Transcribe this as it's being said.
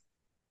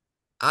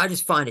I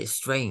just find it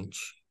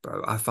strange,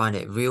 bro. I find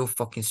it real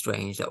fucking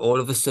strange that all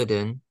of a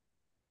sudden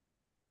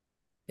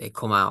they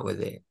come out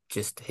with it.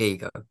 Just here you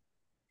go.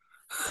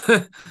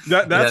 That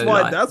You that's know,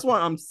 why like that's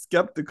why I'm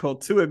skeptical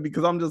to it,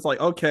 because I'm just like,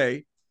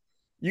 okay,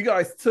 you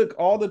guys took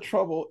all the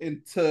trouble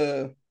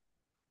into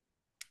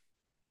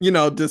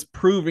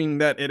disproving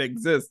that it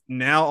exists.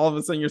 Now all of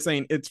a sudden you're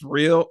saying it's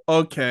real.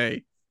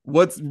 Okay,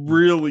 what's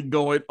really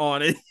going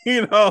on?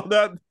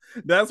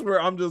 That's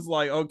where I'm just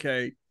like,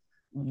 okay,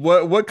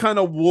 what kind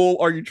of wool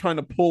are you trying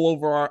to pull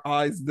over our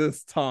eyes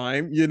this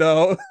time?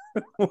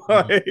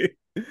 Like,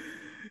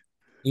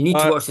 you need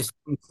to uh, watch this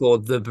thing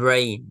called The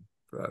Brain,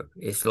 bro.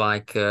 It's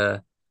like an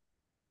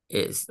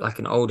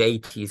old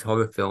 80s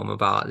horror film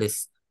about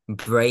this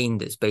brain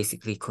that's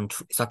basically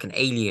it's like an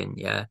alien,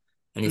 yeah,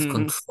 and it's mhm.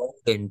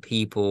 controlling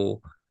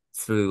people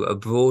through a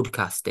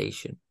broadcast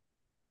station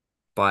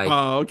by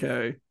Oh,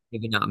 okay.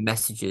 giving out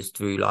messages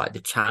through like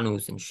the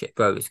channels and shit.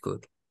 Bro, it's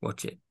good.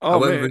 Watch it. I Oh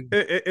won't man, ruin.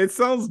 it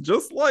sounds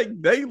just like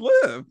They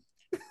Live.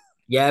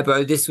 Yeah,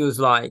 bro, this was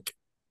like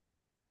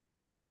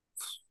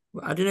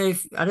I don't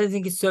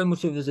think it's so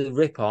much of as a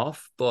rip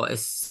off, but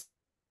it's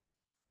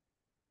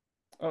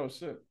Oh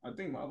shit, I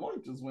think my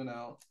light just went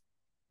out.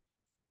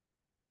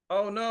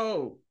 Oh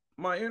no,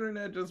 my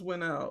internet just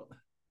went out.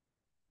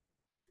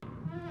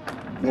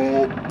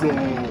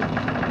 Welcome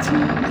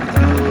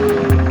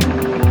to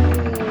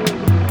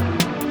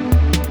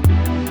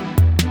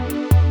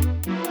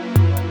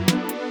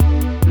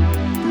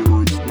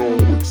There is no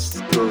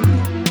escape.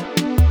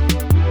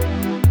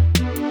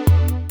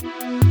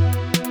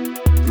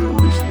 There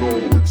is no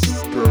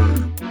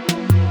escape.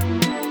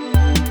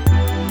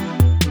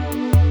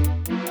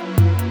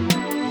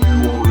 You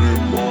are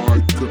in my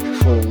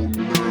control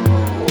now.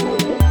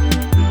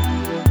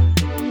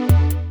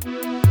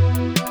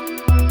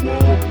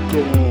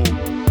 Welcome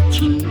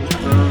to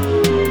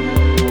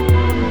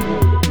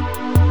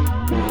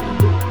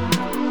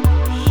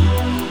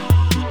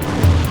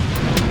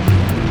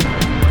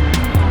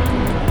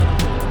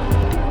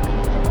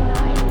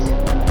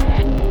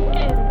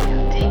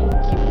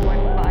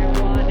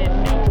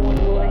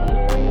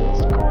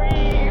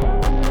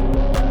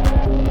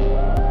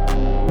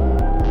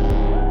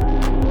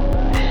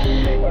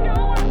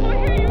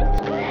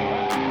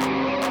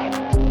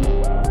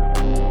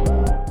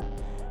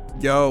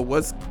Yo,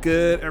 what's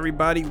good,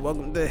 everybody?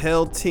 Welcome to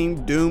Hell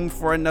Team Doom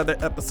for another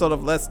episode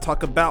of Let's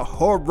Talk About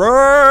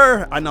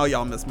Horror. I know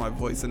y'all miss my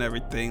voice and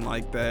everything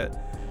like that.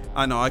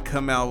 I know I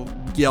come out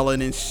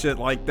yelling and shit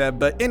like that.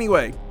 But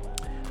anyway,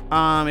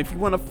 if you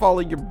want to follow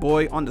your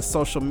boy on the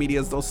social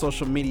medias, those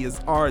social medias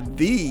are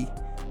the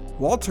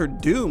Walter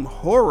Doom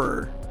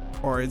Horror.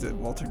 Or is it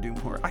Walter Doom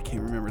Horror? I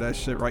can't remember that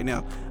shit right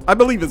now. I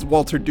believe it's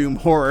Walter Doom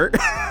Horror.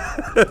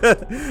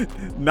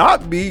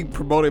 Not me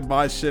promoting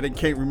my shit and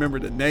can't remember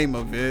the name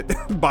of it,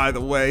 by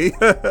the way.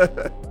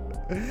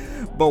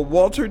 But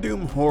Walter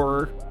Doom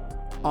Horror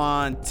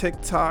on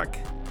TikTok,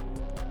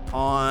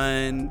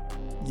 on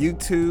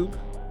YouTube,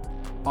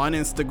 on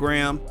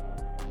Instagram,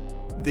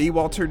 The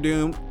Walter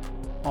Doom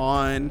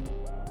on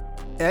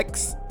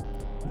X,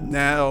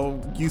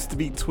 now used to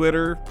be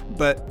Twitter,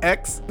 but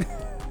X.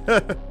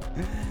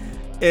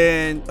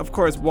 And of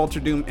course, Walter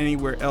Doom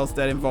anywhere else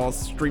that involves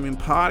streaming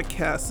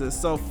podcasts.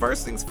 So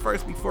first things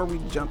first, before we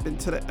jump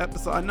into the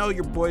episode, I know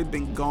your boy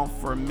been gone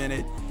for a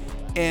minute,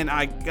 and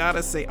I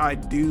gotta say I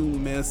do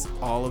miss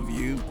all of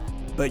you,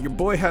 but your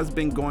boy has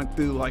been going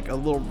through like a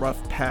little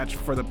rough patch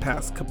for the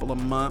past couple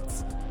of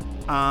months.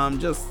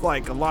 Just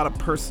like a lot of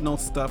personal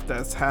stuff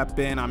that's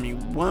happened. I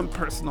mean, one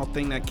personal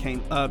thing that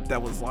came up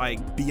that was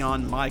like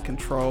beyond my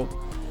control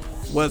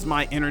was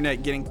my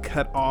internet getting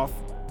cut off,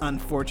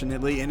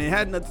 unfortunately, and it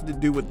had nothing to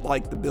do with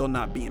like the bill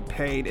not being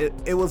paid.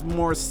 It was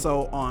more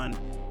so on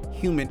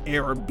human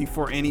error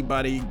before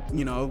anybody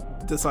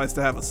decides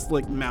to have a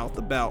slick mouth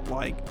about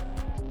like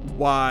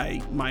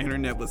why my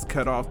internet was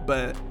cut off.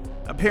 But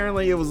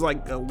apparently it was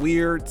like a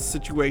weird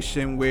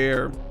situation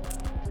where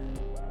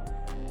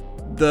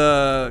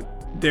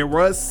there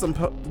was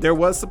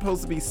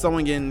supposed to be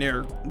someone getting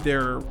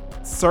their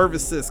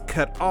services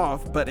cut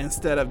off, but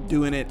instead of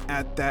doing it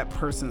at that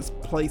person's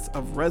place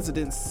of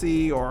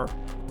residency, or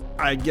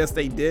I guess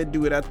they did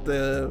do it at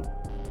the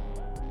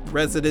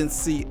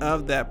residency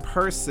of that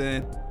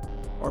person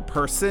or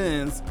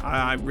persons,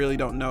 I really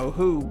don't know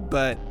who,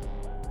 but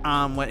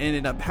what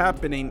ended up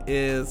happening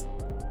is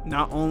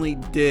not only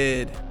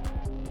did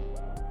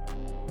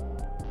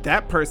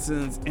that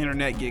person's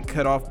internet get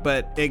cut off,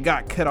 but it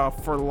got cut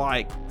off for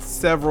like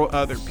several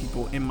other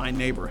people in my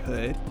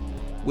neighborhood,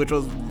 which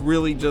was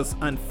really just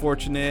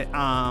unfortunate.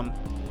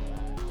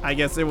 I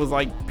guess it was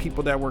like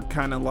people that were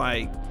kind of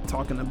like not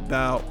talking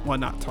about,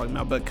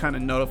 but kind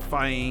of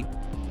notifying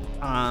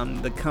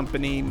the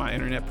company, my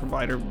internet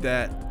provider,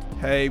 that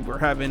hey, we're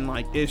having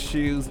like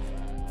issues.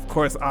 Of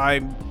course,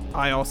 I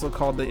also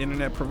called the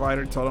internet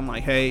provider, told them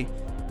like, hey,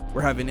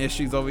 we're having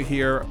issues over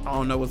here. I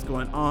don't know what's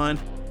going on.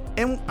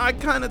 And I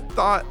kind of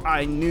thought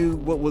I knew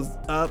what was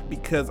up,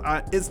 because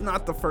it's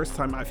not the first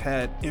time I've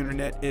had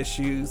internet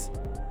issues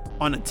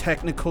on a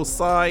technical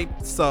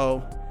side.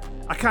 So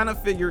I kind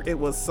of figured it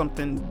was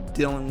something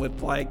dealing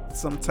with like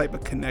some type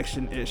of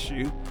connection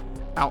issue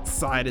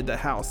outside of the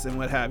house and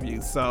what have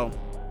you. So,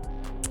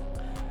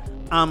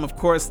 of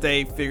course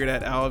they figured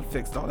that out,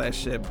 fixed all that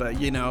shit, but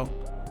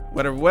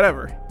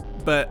whatever.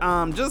 But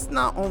just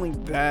not only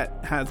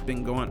that has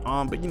been going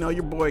on, but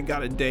your boy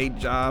got a day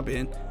job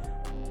and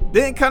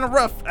been kind of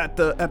rough at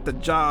the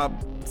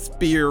job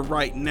sphere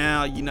right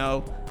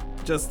now.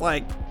 Just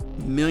like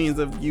millions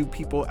of you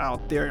people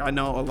out there, I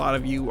know a lot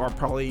of you are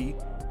probably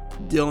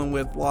dealing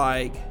with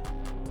like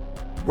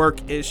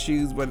work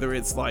issues, whether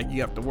it's like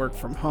you have to work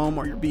from home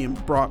or you're being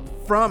brought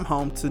from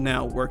home to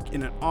now work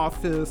in an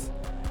office.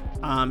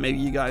 Maybe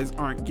you guys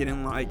aren't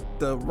getting like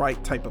the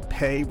right type of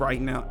pay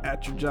right now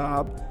at your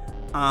job.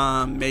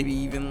 Maybe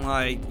even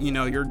like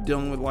you're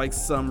dealing with like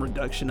some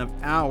reduction of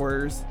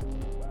hours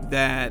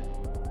that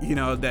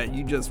that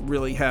you just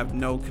really have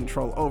no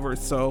control over.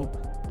 So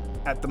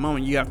at the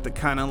moment you have to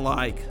kind of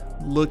like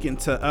look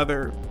into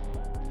other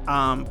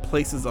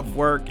places of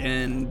work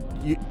and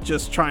you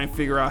just try and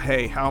figure out,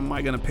 hey, how am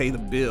I gonna pay the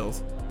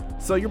bills?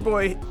 So your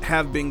boy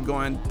have been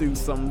going through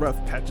some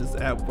rough patches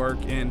at work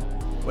and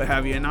what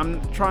have you, and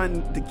I'm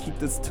trying to keep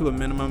this to a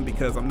minimum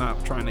because I'm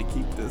not trying to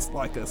keep this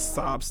like a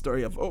sob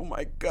story of, oh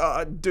my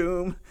god,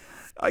 Doom,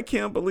 I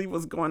can't believe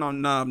what's going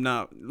on.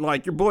 Nah,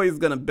 like your boy is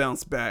gonna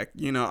bounce back.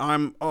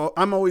 I'm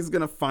always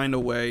gonna find a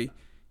way,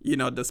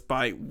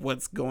 despite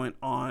what's going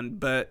on.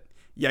 But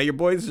yeah, your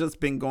boy's just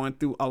been going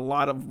through a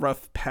lot of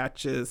rough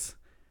patches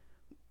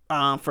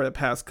for the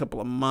past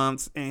couple of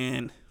months.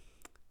 And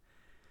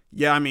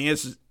yeah, I mean,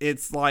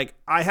 it's like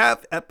I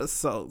have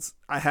episodes.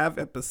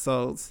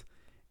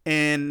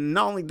 And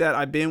not only that,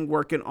 I've been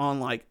working on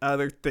like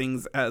other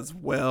things as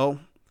well.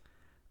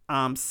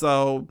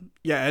 So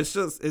yeah,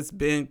 it's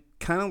been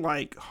kind of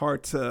like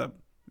hard to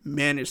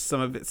manage some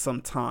of it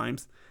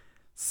sometimes.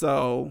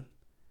 So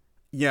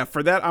yeah,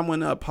 for that, I'm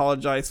going to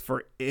apologize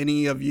for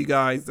any of you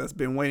guys that's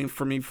been waiting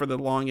for me for the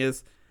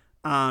longest.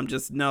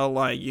 Just know,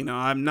 like,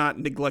 I'm not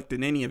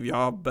neglecting any of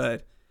y'all,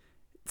 but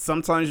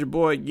sometimes your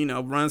boy,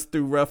 runs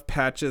through rough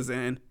patches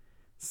and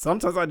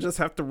sometimes I just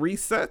have to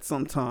reset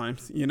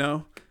sometimes.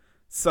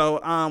 So,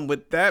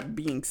 with that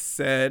being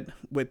said,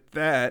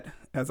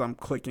 as I'm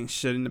clicking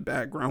shit in the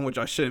background, which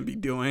I shouldn't be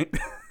doing,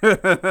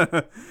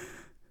 this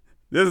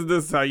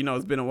is how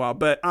it's been a while.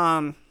 But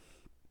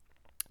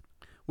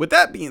with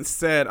that being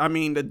said, I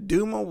mean the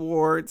Doom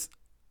Awards,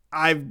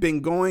 I've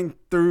been going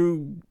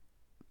through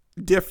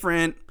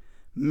different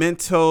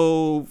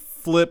mental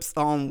flips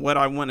on what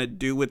I want to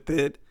do with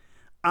it.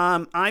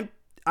 I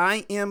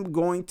am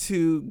going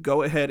to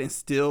go ahead and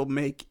still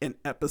make an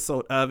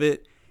episode of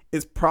it.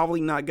 It's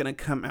probably not going to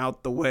come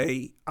out the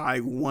way I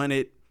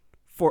wanted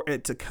for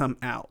it to come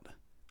out,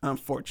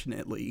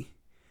 unfortunately.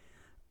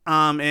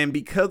 And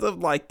because of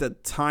like the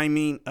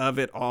timing of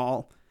it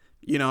all,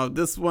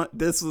 this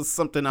was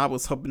something I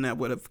was hoping that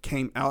would have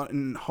came out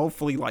in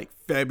hopefully like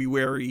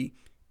February,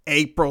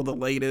 April, the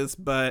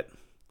latest. But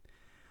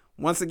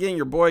once again,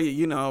 your boy,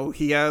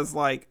 he has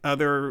like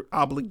other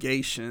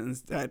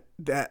obligations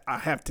that I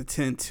have to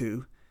tend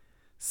to.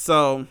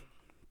 So,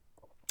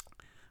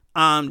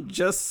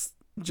 just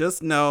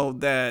know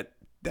that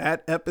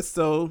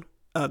episode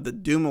of the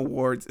Doom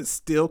Awards is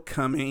still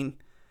coming.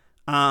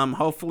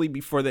 Hopefully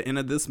before the end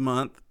of this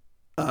month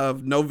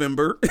of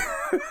November.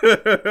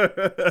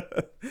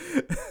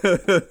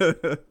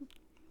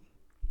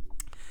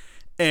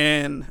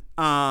 And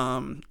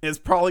it's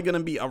probably going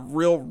to be a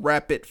real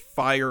rapid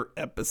fire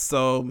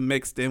episode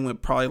mixed in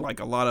with probably like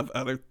a lot of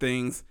other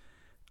things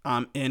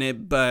in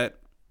it. But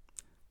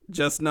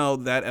just know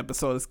that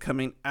episode is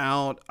coming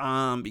out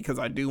because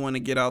I do want to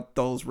get out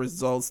those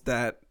results,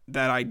 that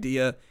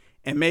idea,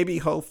 and maybe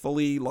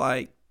hopefully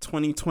like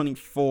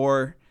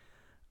 2024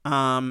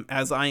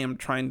 as I am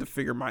trying to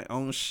figure my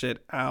own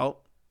shit out,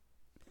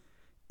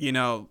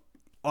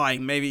 like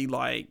maybe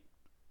like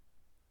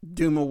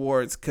Doom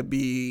Awards could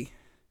be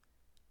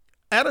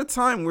at a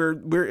time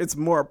where it's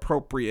more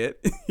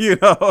appropriate,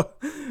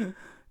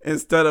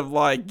 instead of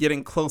like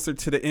getting closer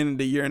to the end of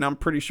the year. And I'm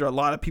pretty sure a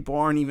lot of people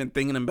aren't even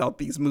thinking about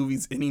these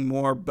movies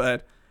anymore.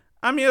 But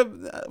I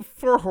mean,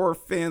 for horror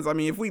fans, I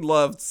mean, if we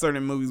love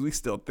certain movies, we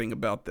still think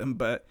about them.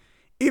 But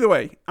either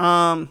way,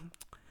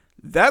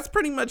 that's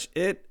pretty much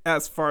it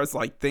as far as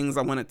like things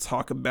I want to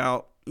talk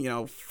about,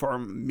 for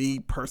me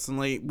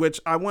personally,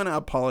 which I want to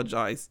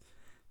apologize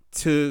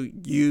to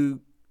you,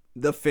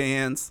 the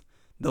fans,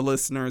 the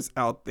listeners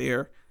out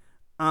there.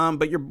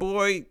 But your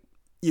boy,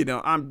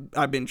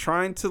 I've been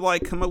trying to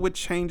like come up with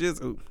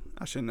changes. Oh,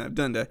 I shouldn't have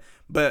done that.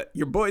 But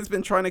your boy's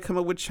been trying to come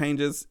up with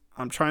changes.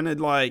 I'm trying to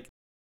like,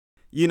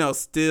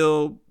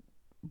 still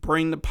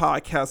bring the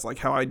podcast like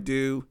how I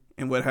do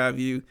and what have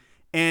you.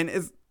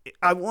 And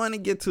I want to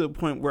get to a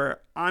point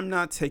where I'm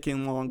not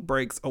taking long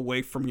breaks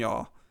away from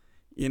y'all.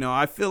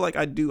 I feel like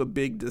I do a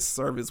big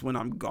disservice when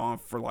I'm gone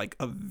for like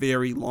a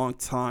very long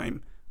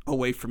time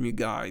away from you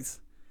guys.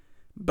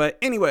 But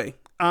anyway,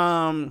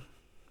 I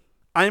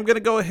am going to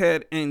go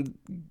ahead and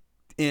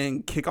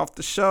kick off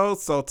the show.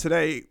 So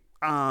today,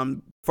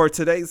 for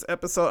today's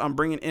episode, I'm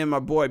bringing in my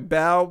boy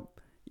Bal.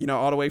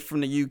 all the way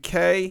from the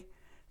UK.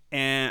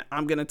 And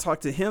I'm going to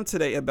talk to him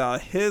today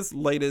about his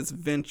latest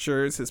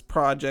ventures, his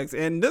projects.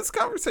 And this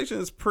conversation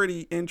is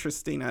pretty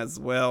interesting as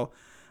well.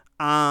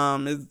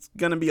 It's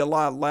going to be a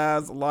lot of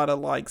laughs, a lot of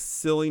like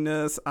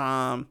silliness,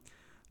 a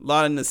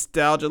lot of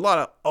nostalgia, a lot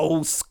of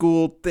old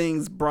school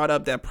things brought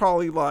up that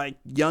probably like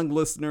young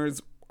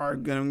listeners are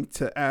going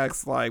to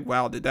ask like,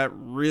 wow, did that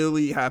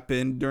really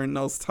happen during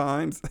those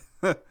times?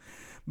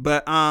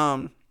 But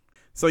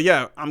so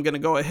yeah, I'm gonna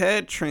go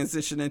ahead,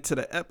 transition into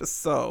the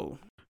episode.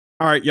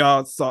 All right,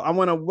 y'all. So I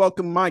want to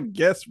welcome my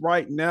guest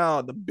right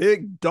now, the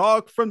big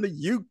dog from the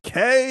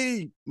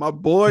UK, my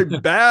boy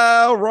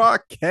Balraj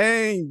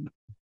Kang.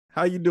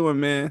 How you doing,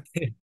 man?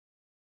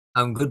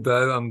 I'm good,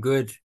 bro. I'm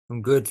good.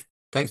 I'm good.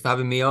 Thanks for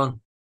having me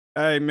on.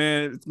 Hey,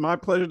 man, it's my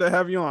pleasure to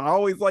have you on. I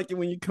always like it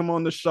when you come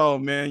on the show,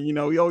 man.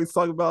 We always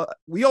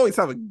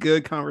have a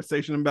good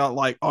conversation about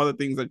like all the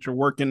things that you're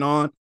working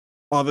on,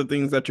 all the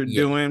things that you're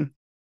Yeah. doing.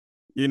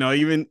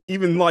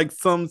 Even like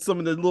some of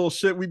the little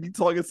shit we be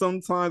talking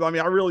sometimes. I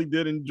mean, I really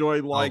did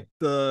enjoy like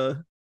Oh,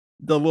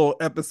 the little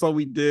episode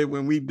we did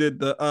when we did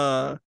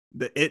the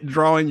it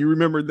drawing. You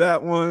remember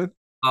that one?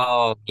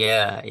 oh,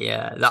 yeah,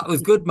 yeah. That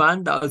was good,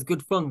 man. That was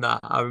good fun. That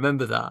I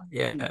remember that.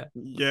 Yeah,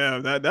 Yeah,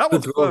 that good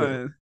was drawing.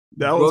 fun.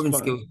 That Good was drawing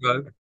fun. skills,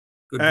 bro.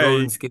 Good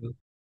drawing Hey, skills.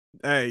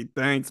 hey,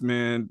 thanks,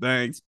 man.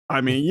 Thanks.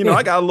 I mean,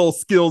 I got a little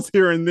skills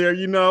here and there.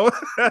 Yeah,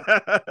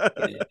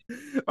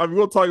 I mean,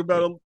 we'll talk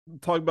about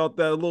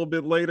that a little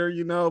bit later.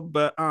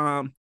 But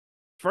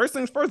first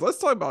things first, let's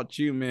talk about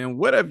you, man.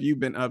 What have you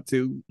been up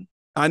to?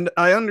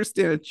 I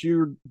understand that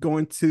you're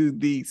going to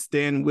the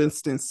Stan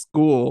Winston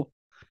School.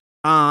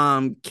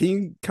 Can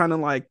you kind of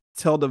like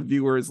tell the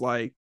viewers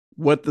like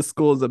what the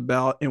school is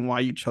about and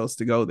why you chose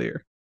to go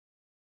there?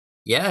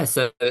 yeah.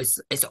 So it's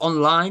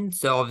online.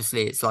 So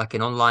obviously, it's like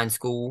an online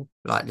school,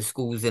 like the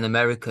schools in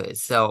America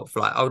itself.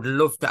 Like I would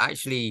love to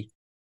actually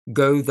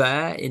go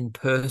there in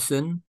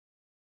person.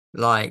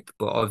 Like,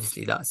 but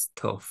obviously that's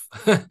tough.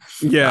 Like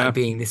Yeah,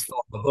 being this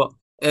far. But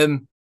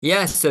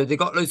yeah, so they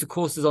got loads of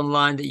courses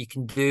online that you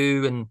can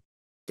do, and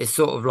they're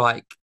sort of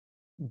like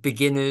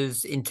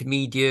beginners,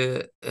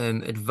 intermediate,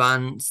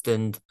 advanced,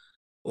 and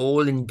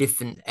all in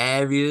different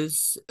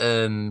areas.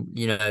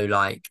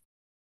 Like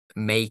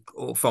make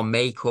or from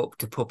makeup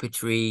to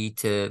puppetry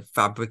to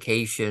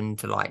fabrication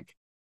to like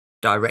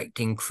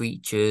directing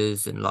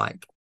creatures and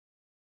like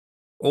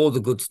all the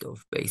good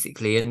stuff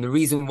basically. And the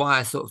reason why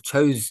I sort of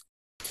chose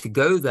to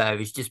go there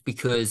is just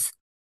because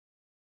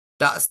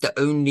that's the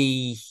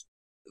only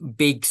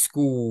big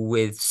school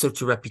with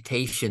such a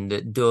reputation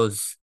that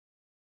does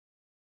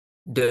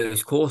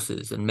those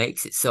courses and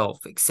makes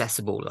itself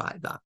accessible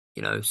like that.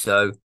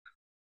 So,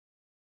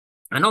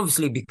 and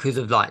obviously because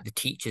of like the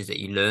teachers that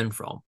you learn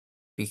from,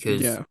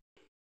 because yeah.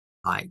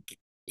 like,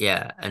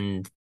 yeah,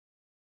 and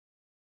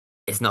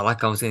it's not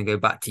like I was going to go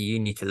back to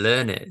uni to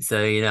learn it.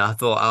 So, I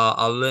thought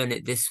I'll learn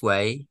it this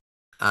way.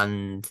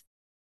 And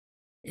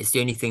it's the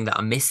only thing that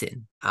I'm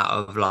missing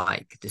out of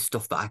like the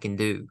stuff that I can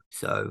do.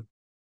 So,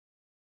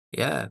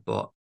 yeah,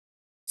 but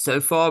so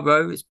far,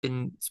 bro, it's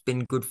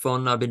been good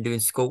fun. I've been doing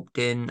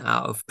sculpting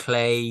out of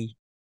clay.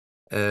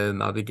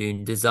 I've been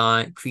doing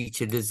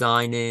creature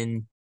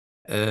designing.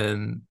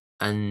 And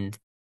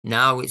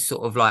now it's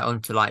sort of like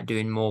onto like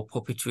doing more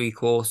puppetry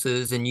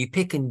courses, and you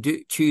pick and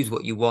choose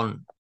what you want,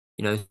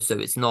 so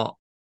it's not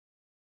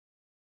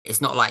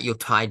like you're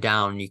tied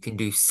down. You can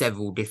do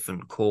several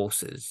different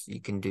courses. You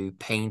can do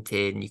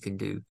painting, you can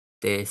do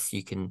this,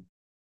 but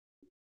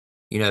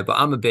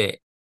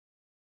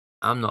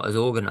I'm not as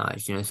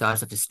organized, so I just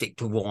have to stick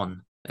to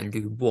one and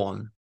do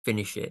one,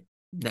 finish it,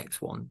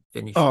 next one,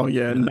 finish Oh it,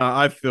 yeah, no,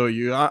 I feel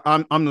you.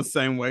 I'm the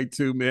same way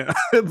too, man.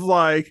 It's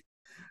like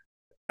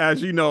as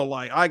you know,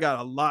 like I got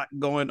a lot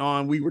going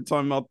on. We were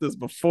talking about this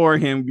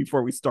beforehand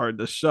before we started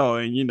the show,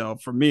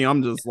 and for me,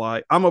 I'm just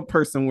like I'm a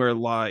person where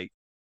like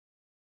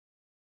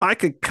I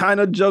could kind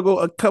of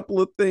juggle a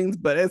couple of things,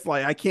 but it's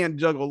like I can't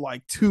juggle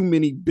like too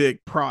many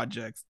big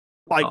projects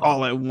like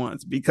all Oh, at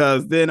once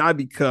because then I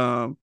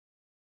become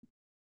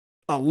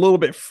a little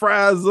bit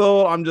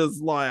frazzled. I'm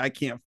just like I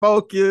can't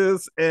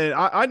focus, and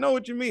I know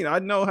what you mean. I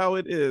know how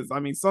it is.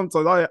 I mean,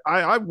 sometimes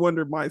I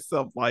wonder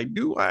myself like,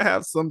 do I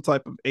have some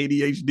type of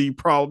ADHD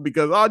problem?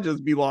 Because I'll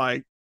just be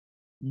like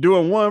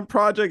doing one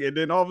project, and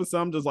then all of a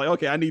sudden I'm just like,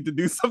 okay, I need to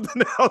do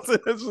something else. And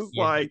it's just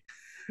yeah. like,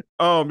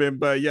 oh man,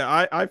 but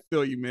yeah, I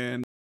feel you,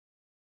 man.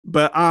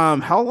 But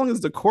how long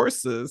is the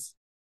courses?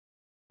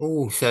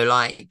 Oh, so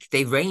like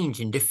they range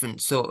in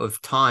different sort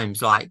of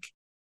times. Like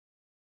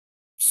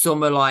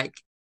some are like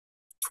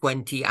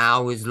 20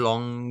 hours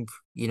long,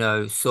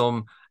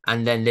 some,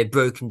 and then they're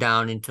broken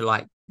down into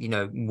like,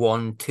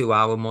 1, 2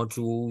 hour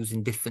modules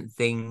and different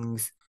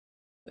things.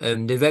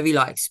 They're very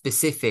like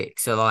specific.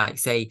 So like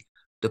say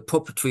the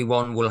puppetry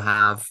one will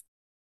have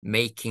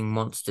making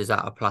monsters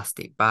out of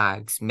plastic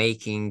bags,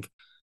 making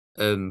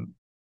um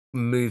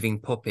moving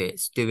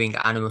puppets, doing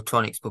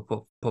animatronics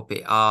for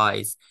puppet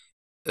eyes,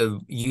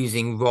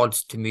 using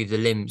rods to move the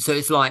limbs. So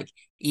it's like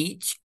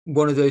each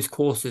one of those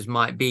courses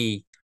might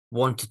be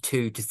 1 to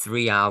 2 to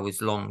 3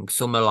 hours long.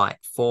 Some are like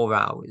 4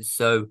 hours.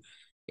 So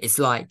it's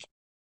like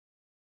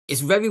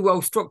it's very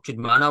well structured,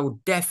 man. I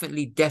would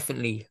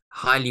definitely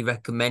highly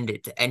recommend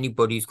it to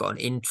anybody who's got an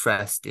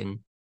interest in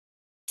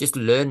just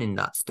learning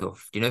that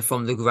stuff,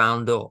 from the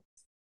ground up,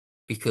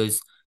 because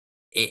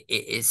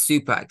it's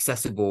super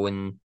accessible,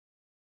 and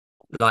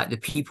like the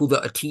people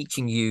that are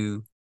teaching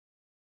you,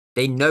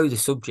 they know the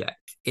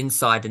subject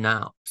inside and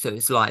out. So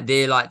it's like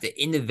they're like the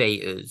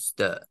innovators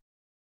that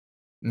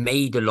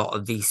made a lot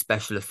of these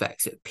special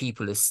effects that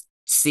people are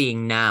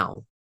seeing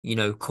now,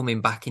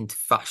 coming back into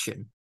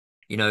fashion.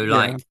 Yeah.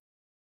 Like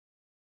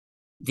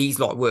these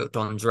like worked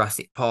on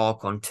Jurassic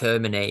Park, on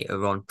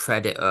Terminator, on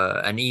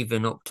Predator, and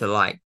even up to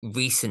like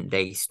recent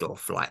day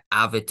stuff like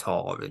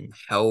Avatar and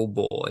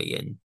Hellboy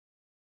and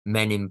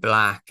Men in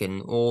Black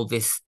and all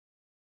this,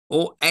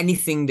 or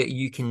anything that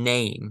you can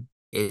name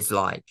is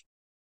like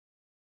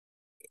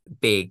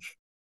big,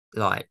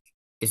 like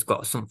it's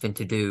got something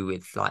to do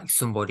with like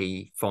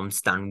somebody from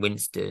Stan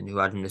Winston who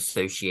had an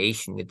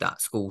association with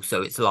that school.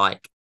 So it's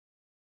like,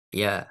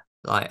 yeah,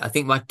 like I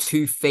think my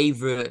two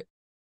favorite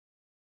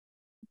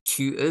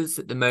tutors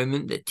at the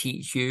moment that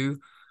teach you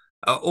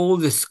are all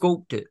the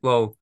sculptors.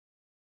 Well,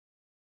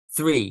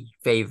 three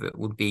favorite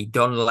would be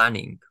Don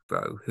Lanning,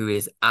 bro, who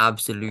is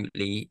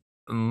absolutely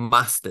a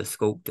master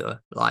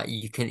sculptor. Like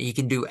he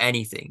can do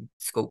anything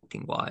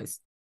sculpting wise.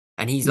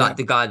 And he's Yeah. like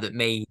the guy that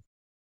made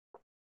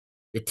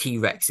the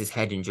T-Rex's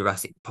head in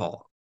Jurassic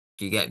Park.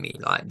 Do you get me?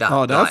 Like that,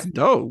 Oh, that's like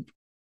dope.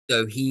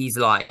 so he's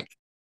like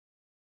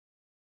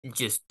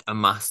just a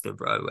master,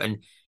 bro.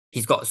 And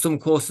he's got some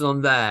courses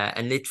on there.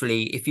 And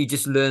literally, if you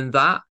just learn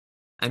that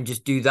and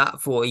just do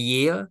that for a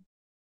year,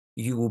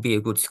 you will be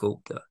a good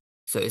sculptor.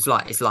 So it's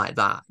like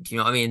that. Do you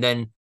know what I mean?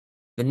 Then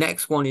the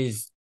next one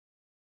is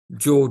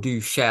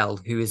Jordu Shell,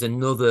 who is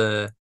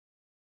another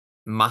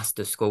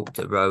master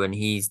sculptor, bro. And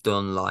he's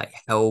done like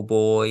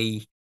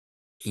Hellboy,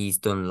 he's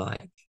done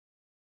like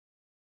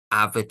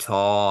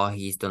Avatar,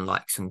 he's done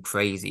like some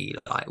crazy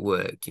like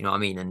work. Do you know what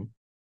I mean? And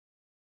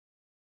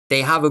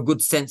they have a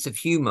good sense of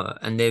humor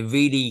and they're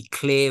really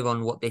clear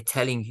on what they're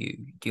telling you.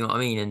 Do you know what I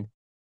mean?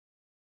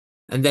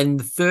 And then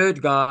the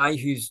third guy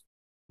who's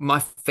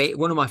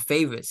one of my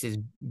favorites is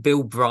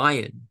Bill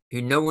Bryan,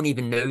 who no one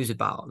even knows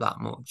about that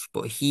much,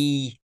 but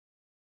he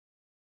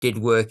did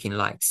work in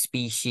like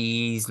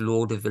Species,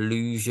 Lord of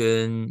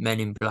Illusion,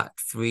 Men in Black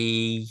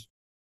 3,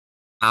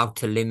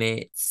 Outer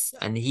Limits,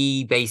 and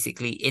he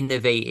basically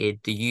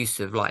innovated the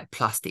use of like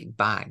plastic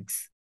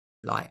bags,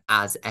 like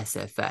as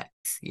SFX,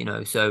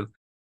 So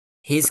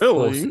his Really?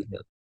 courses,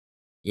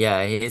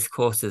 yeah, his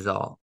courses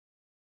are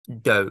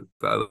dope,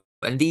 bro.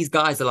 And these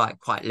guys are like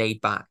quite laid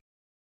back,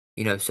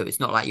 so it's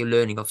not like you're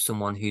learning off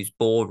someone who's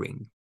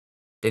boring.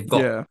 They've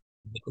got Yeah.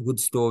 good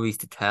stories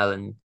to tell,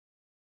 and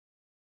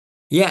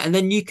yeah, and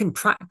then you can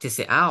practice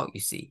it out, you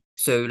see.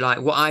 So like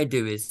what I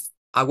do is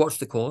I watch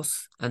the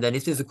course, and then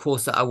if there's a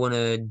course that I want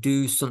to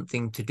do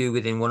something to do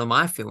within one of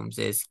my films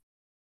is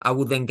I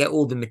will then get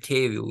all the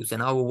materials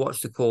and I will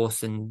watch the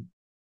course and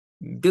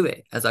do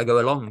it as I go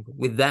along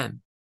with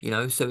them,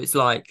 So it's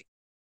like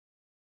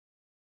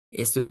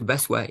it's the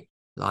best way.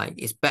 Like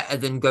it's better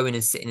than going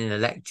and sitting in a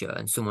lecture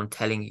and someone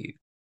telling you,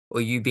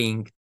 or you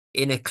being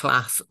in a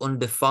class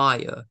under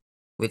fire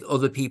with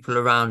other people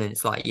around, and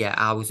it's like, yeah,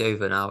 hour's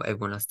over now,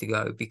 everyone has to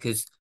go.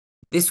 Because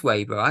this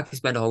way, bro, I can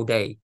spend a whole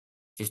day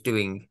just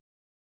doing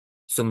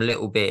some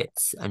little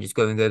bits and just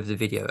going over the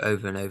video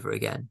over and over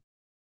again.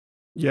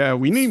 Yeah,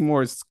 we need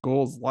more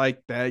schools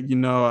like that.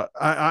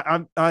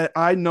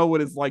 I know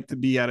what it's like to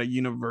be at a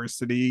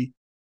university.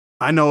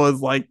 I know what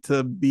it's like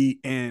to be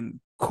in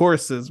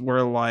courses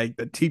where like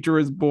the teacher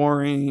is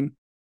boring.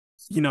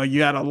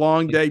 You had a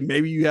long day.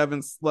 Maybe you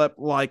haven't slept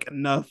like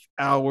enough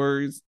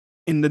hours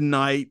in the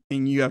night,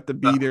 and you have to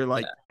be But there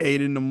like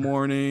 8 in the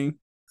morning.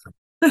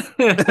 no,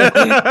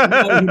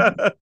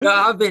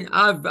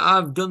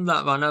 I've done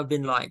that, man. I've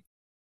been like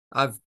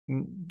I've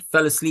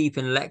fell asleep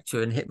in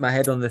lecture and hit my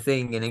head on the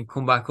thing and then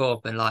come back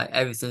up and like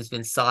everything's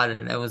been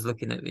silent. Everyone's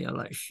looking at me. I'm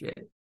like,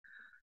 shit.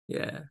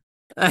 Yeah.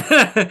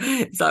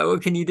 It's like,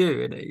 what can you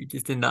do? You're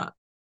just in that. But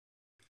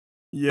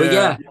Yeah.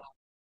 yeah,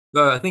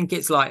 bro, I think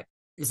it's like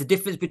there's a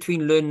difference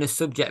between learning a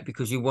subject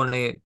because you want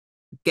to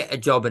get a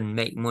job and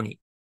make money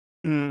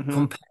Hmm.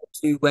 compared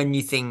to when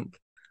you think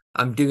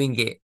I'm doing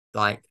it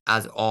like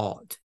as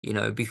art,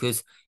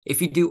 because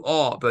if you do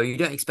art, bro, you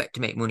don't expect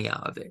to make money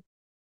out of it.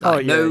 Oh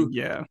Like yeah, no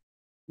yeah.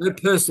 no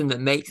person that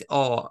makes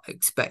art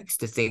expects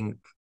to think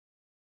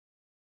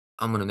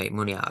I'm gonna make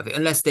money out of it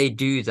unless they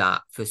do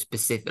that for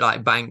specific,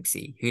 like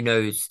Banksy, who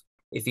knows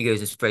if he goes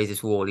and sprays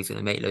this wall, he's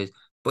gonna make loads.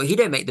 But he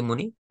don't make the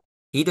money.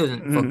 Hmm. He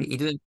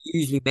doesn't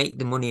usually make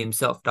the money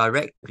himself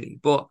directly.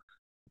 But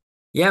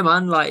yeah,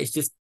 man, like it's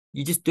just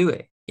you just do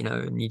it,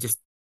 and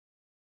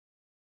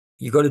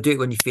you got to do it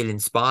when you feel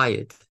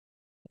inspired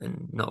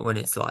and not when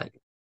it's like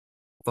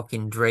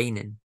fucking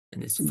draining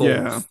and it's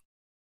Yeah. false.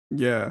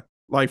 Yeah.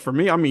 Like for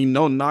me, I mean,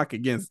 no knock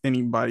against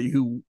anybody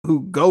who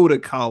go to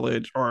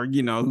college or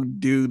who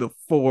do the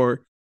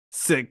 4,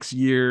 6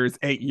 years,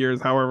 8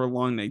 years, however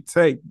long they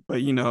take.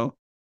 But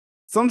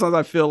sometimes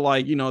I feel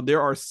like,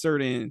 there are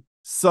certain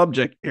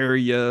subject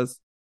areas,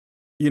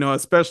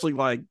 especially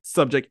like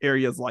subject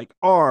areas like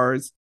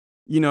ours,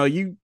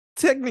 you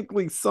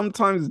technically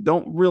sometimes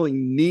don't really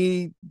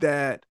need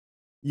that,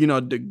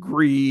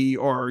 degree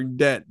or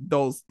that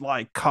those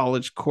like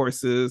college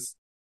courses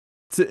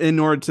in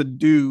order to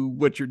do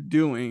what you're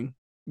doing,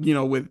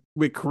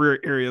 with career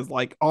areas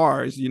like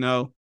ours,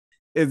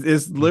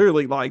 it's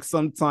literally like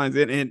sometimes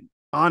and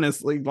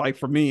honestly, like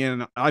for me,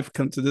 and I've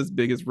come to this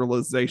biggest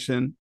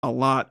realization a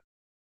lot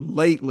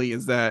lately,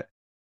 is that,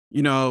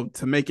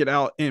 to make it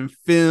out in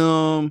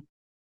film,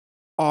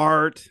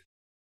 art,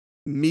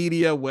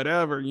 media,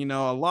 whatever,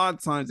 a lot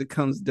of times it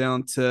comes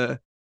down to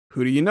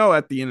who do you know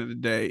at the end of the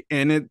day.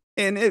 And it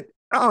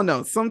I don't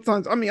know.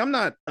 Sometimes, I mean, I'm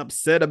not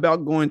upset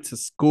about going to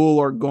school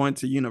or going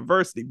to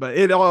university, but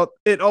it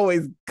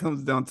always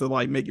comes down to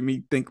like making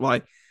me think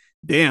like,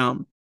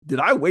 damn, did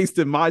I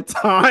wasted my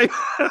time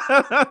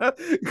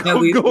Yeah,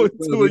 we going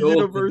to a we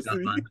all think that,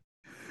 university?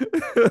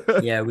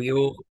 man. Yeah,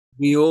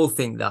 we all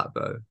think that,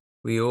 bro.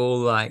 We all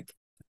like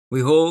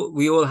we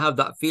all have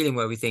that feeling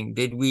where we think,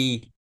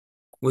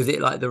 was it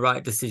like the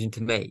right decision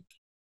to make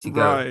to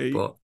go? Right.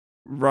 But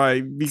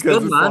Right. it's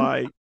Because good,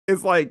 man.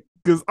 it's like,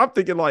 because I'm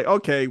thinking like,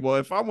 okay, well,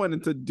 if I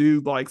wanted to do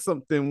like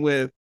something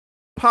with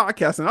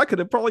podcasting, I could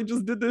have probably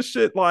just did this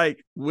shit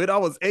like when I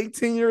was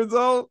 18 years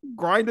old,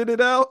 grinded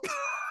it out,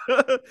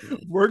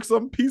 work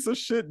some piece of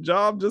shit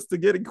job just to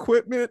get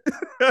equipment.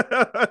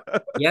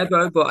 Yeah,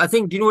 bro. But I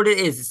think, do you know what it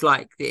is? It's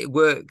like it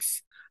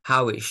works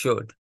how it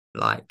should.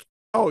 Like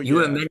Oh you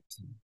weren't yeah. meant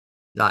to,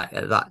 like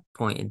at that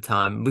point in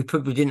time. We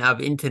probably didn't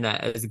have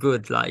internet as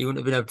good. Like you wouldn't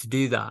have been able to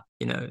do that,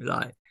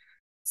 like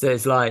so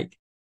it's like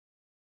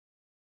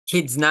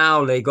kids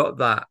now, they got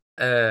that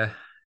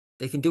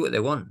they can do what they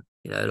want,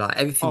 like Oh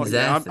everything's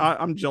yeah, there for them.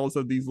 I'm jealous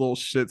of these little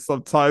shits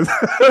sometimes,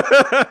 and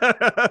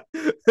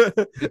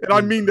I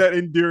Yeah. mean that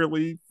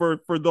endearly for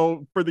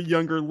the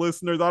younger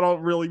listeners. I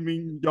don't really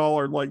mean y'all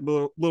are like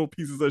little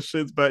pieces of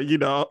shits, but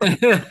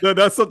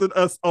that's something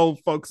us old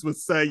folks would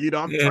say.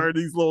 I'm Yeah. tired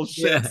of these little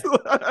shits.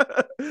 Yeah.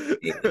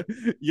 Yeah.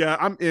 Yeah,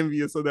 I'm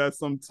envious of that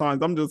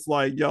sometimes. I'm just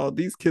like, yo,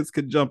 these kids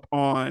could jump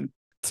on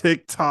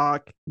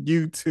TikTok,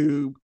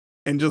 YouTube,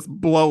 and just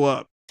blow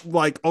up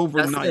like That's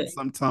overnight it.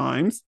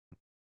 sometimes.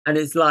 And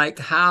it's like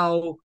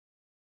how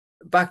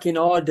back in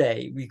our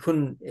day we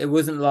couldn't, it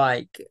wasn't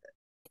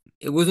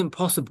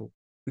possible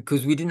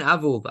because we didn't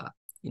have all that.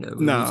 We was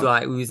No.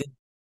 like we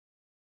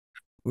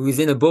was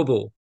in a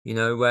bubble,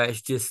 where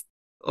it's just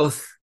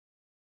us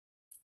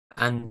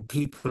and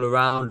people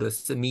around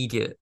us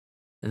immediate,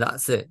 and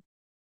that's it.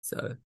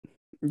 So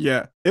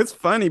Yeah, it's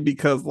funny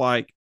because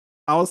like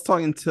I was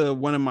talking to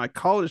one of my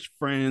college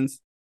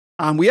friends.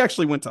 We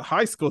actually went to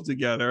high school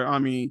together. I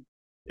mean,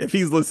 if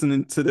he's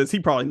listening to this, he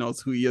probably knows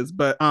who he is.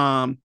 But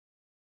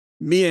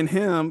me and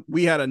him,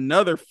 we had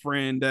another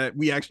friend that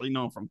we actually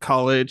know from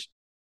college,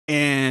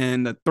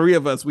 and the three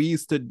of us, we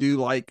used to do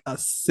like a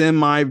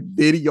semi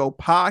video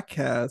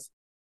podcast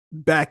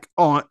back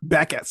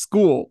at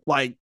school,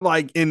 like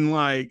in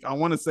like I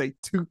want to say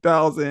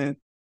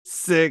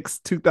 2006,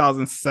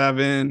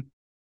 2007,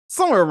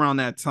 somewhere around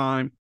that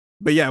time.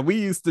 But yeah, we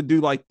used to do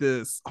like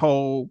this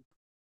whole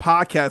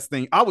podcast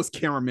thing. I was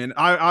cameraman.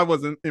 I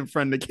wasn't in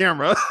front of the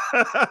camera.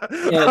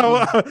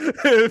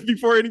 yeah,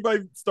 Before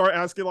anybody start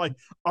asking like,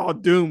 "Oh,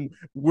 Doom,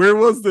 where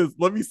was this?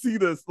 Let me see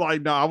this."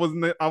 Like, no, I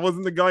wasn't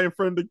the guy in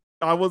front of the.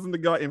 I wasn't the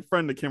guy in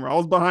front of the camera. I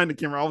was behind the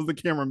camera. I was the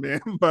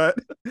cameraman. But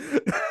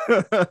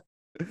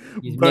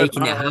he's but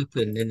making it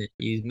happen, isn't it?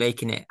 He's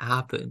making it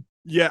happen.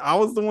 yeah, I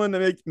was the one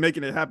that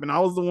making it happen. I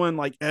was the one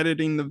like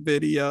editing the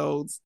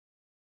videos,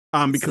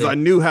 because I Sick.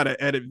 knew how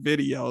to edit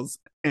videos,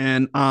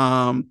 and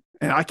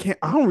I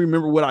don't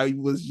remember what I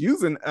was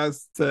using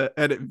as to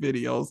edit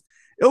videos.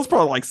 It was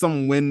probably like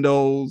some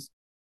Windows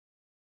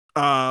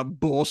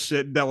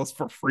bullshit that was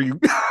for free.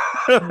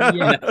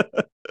 Yeah.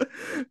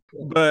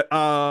 But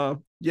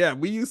yeah,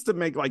 we used to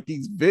make like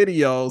these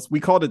videos. We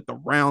called it the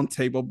round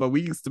table, but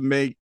we used to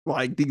make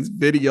like these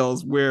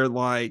videos where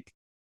like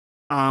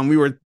we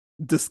were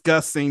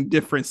discussing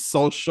different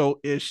social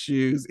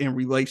issues and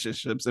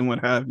relationships and what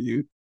have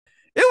you.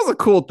 It was a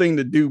cool thing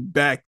to do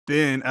back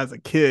then as a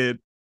kid.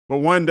 But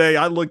one day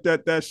I looked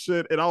at that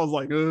shit and I was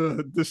like,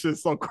 ugh, this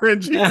shit's so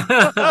cringy.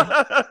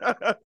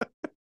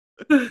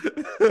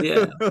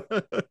 Yeah.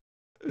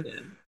 Yeah.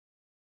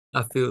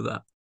 I feel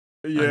that.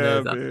 I know Yeah,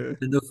 that. man.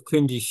 Enough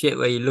cringy shit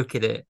where you look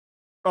at it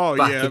Oh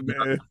back yeah, in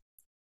man. and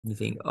you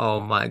think, oh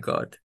my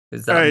God,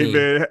 is that Hey me?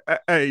 man.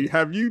 Hey,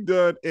 have you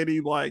done any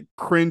like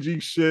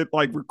cringy shit,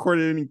 like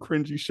recorded any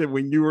cringy shit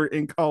when you were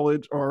in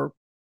college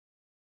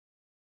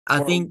I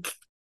or think,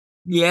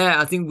 yeah,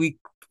 I think we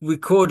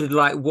recorded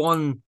like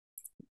one.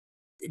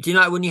 Do you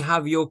know like when you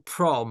have your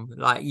prom,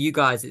 like you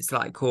guys, it's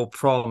like called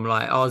prom,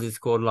 like ours is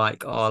called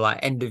like, oh, like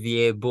end of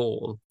year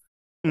ball,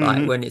 like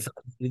mm-hmm. when it's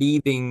like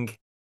leaving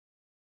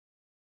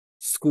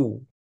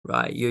school,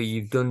 right?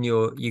 You're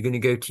gonna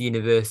go to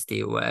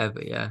university or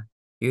whatever, yeah.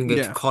 You're gonna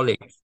go to Yeah.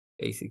 college,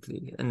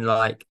 basically. And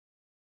like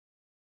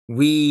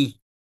we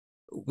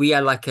we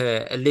had like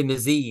a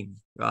limousine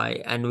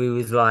right? And we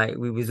was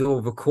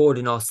all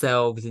recording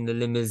ourselves in the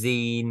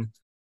limousine,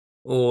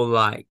 all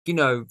like,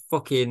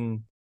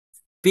 fucking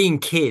being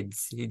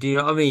kids. Do you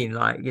know what I mean?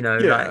 Like,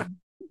 Yeah.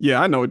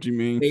 Yeah, I know what you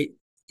mean. they,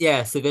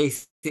 yeah. So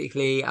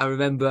basically, I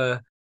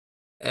remember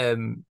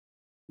um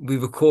we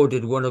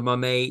recorded one of my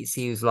mates.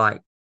 He was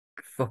like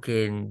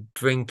fucking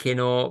drinking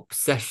up,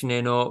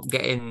 sessioning up,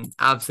 getting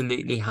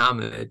absolutely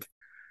hammered.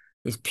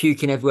 He's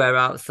puking everywhere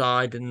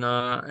outside and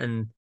that,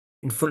 and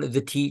in front of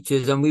the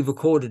teachers, and we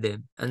recorded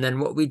him. And then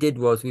what we did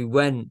was we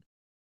went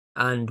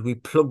and we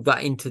plugged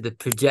that into the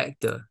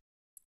projector.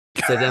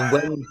 So then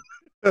when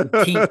the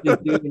teacher's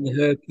doing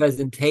her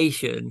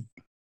presentation,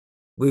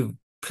 we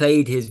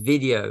played his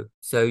video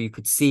so you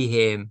could see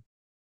him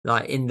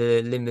like in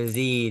the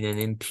limousine and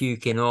him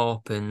puking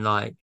up and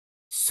like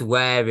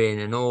swearing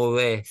and all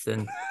this.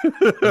 And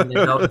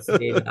then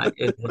obviously like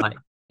it was like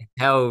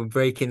hell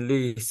breaking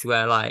loose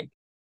where like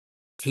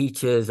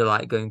teachers are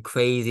like going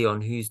crazy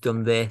on who's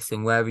done this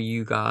and where are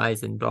you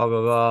guys and blah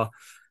blah blah.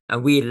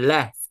 And we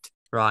left,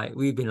 right?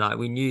 We've been like,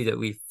 we knew that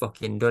we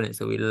fucking done it,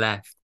 so we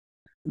left.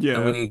 And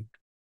Yeah. we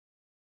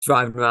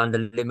driving around the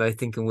limo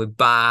thinking we're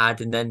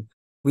bad, and then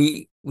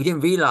we didn't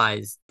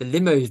realize the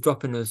limo is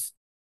dropping us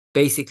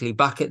basically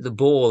back at the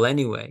ball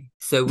anyway.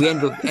 So we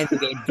end up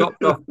getting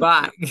dropped off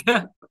back.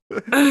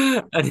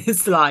 And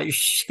it's like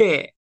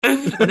shit.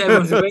 And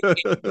everyone's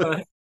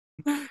waiting.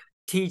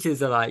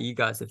 Teachers are like, you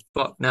guys are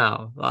fucked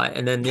now. Like,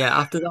 and then yeah,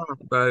 after that,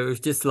 bro, it was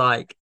just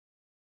like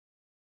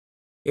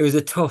it was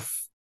a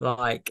tough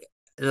like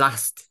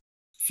last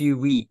few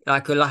weeks,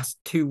 like the last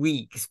 2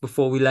 weeks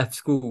before we left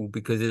school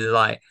because it was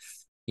like,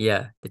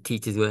 yeah, the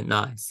teachers weren't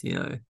nice.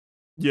 They're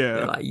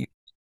Yeah. like you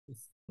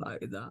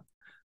like that.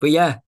 But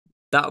yeah,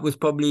 that was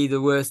probably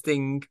the worst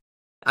thing.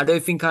 I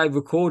don't think I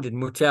recorded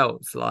much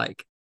else.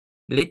 Like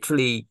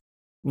literally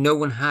no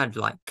one had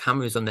like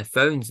cameras on their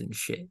phones and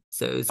shit.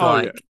 So it was Oh yeah.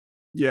 like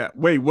Yeah.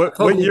 Wait, I what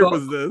probably year got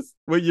was this?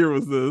 What year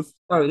was this?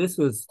 this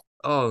was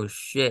oh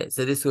shit.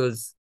 So this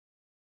was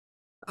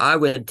I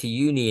went to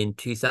uni in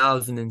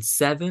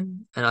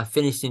 2007 and I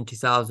finished in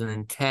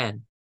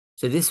 2010.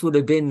 So this would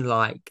have been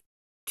like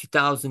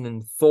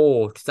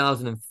 2004,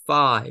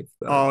 2005,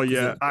 bro. Oh Because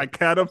yeah, it, I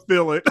kind of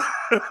feel it.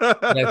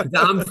 yeah, because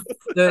I'm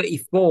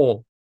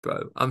 34,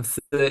 bro. I'm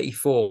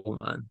 34,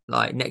 man.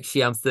 Like next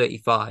year I'm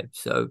 35.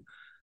 So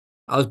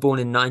I was born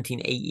in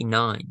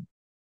 1989.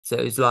 So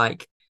it's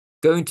like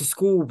going to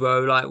school,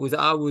 bro. Like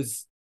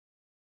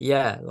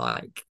yeah,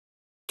 like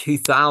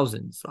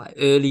 2000s, like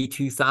early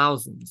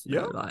 2000s,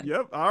 Yep, like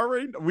yep. I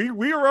already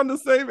we are on the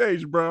same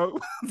age, bro.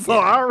 So yeah,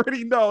 I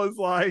already know it's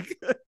like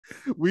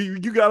you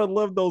gotta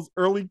love those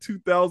early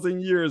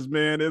 2000 years,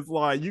 man. It's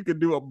like you could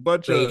do a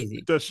bunch of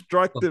crazy.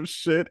 destructive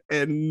shit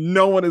and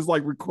no one is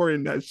like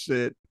recording that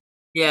shit.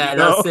 You Yeah,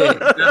 know, that's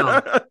it.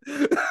 Now,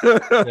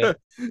 yeah,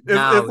 it's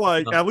now it's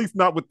like like at least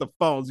not with the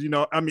phones.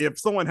 I mean, if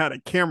someone had a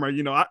camera,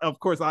 of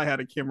course I had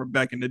a camera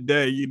back in the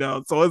day.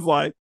 So it's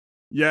like,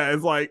 yeah,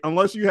 it's like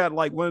unless you had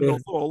like one of yeah,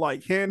 those little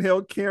like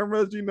handheld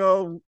cameras,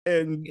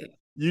 and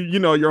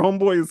your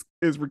homeboy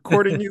is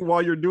recording you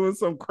while you're doing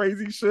some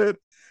crazy shit.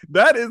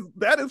 That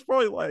is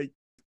probably like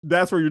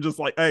that's where you're just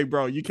like, hey,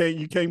 bro, you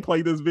can't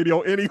play this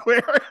video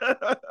anywhere.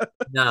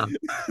 now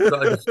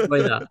gotta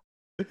destroy that.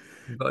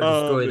 You gotta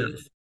destroy Man.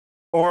 that.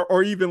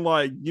 Or even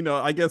like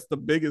I guess the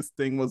biggest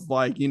thing was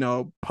like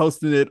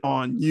posting it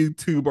on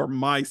YouTube or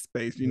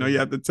MySpace. You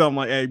have to tell them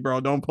like, hey bro,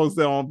 don't post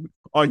it on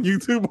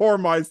YouTube or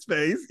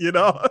MySpace.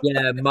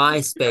 Yeah,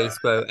 MySpace,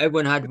 bro.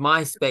 Everyone had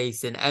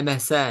MySpace and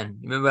MSN.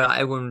 Remember, like,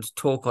 everyone would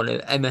talk on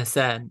it,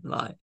 MSN,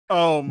 like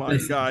Oh my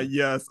god, MSN.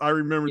 yes, I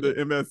remember Yeah.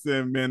 the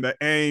MSN, man. The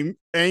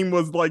aim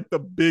was like the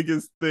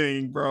biggest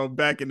thing, bro,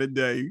 back in the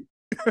day.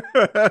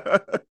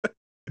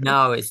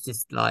 Now it's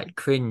just like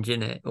cringe,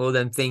 in it. All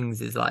them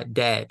things is like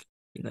dead,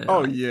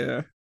 Oh like.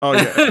 yeah. Oh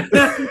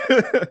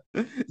yeah.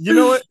 You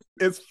know what?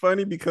 It's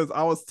funny because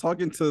I was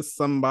talking to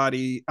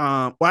somebody.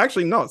 Well,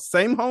 actually, no,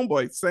 same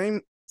homeboy,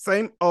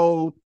 same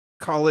old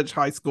college,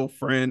 high school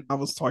friend I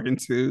was talking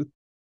to,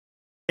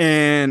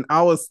 and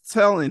I was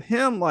telling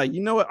him like,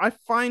 you know what? I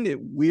find it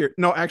weird.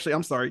 No, actually,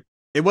 I'm sorry.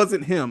 It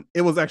wasn't him.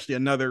 It was actually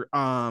another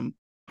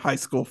high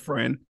school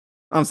friend.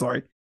 I'm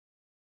sorry.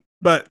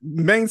 But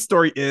main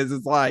story is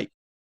like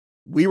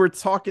we were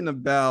talking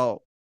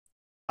about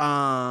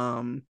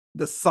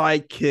the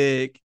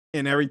sidekick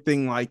and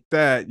everything like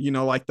that,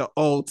 like the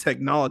old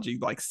technology,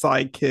 like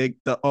sidekick,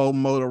 the old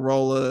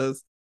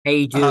Motorola's.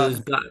 Pages,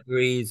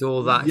 Blackberries,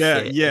 all that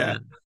Yeah, shit. yeah, Yeah.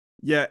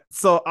 yeah.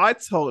 So I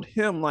told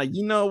him, like,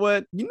 you know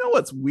what? You know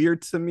what's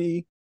weird to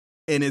me?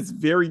 And it's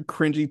very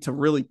cringy to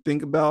really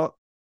think about.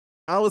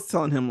 I was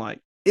telling him, like,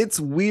 it's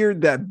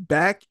weird that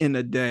back in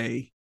the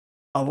day,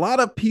 a lot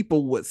of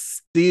people would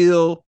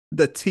steal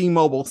the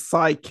T-Mobile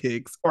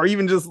sidekicks or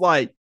even just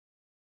like,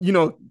 you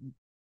know,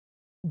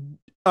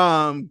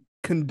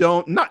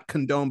 condone not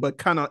condone but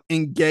kind of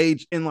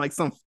engage in like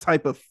some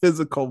type of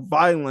physical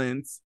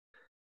violence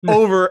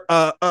over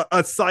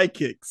a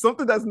psychic,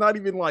 something that's not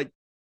even like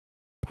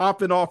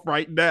popping off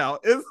right now.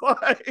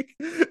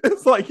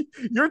 It's like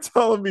you're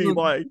telling me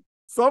like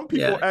some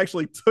people Yeah.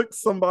 actually took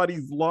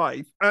somebody's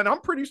life, and I'm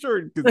pretty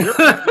sure because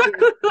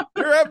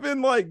there have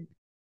been like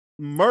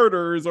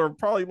murders or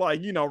probably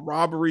like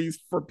robberies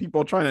for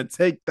people trying to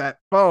take that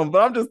phone.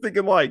 But I'm just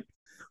thinking like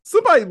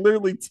somebody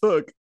literally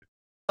took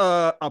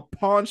a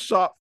pawn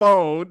shop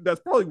phone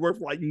that's probably worth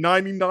like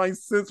 99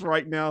 cents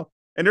right now,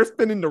 and they're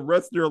spending the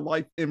rest of their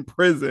life in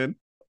prison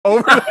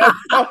over that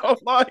phone.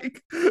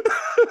 Like,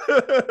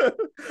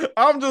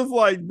 I'm just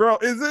like, bro,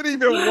 is it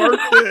even worth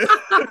it?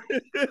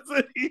 Is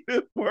it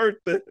even worth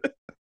it?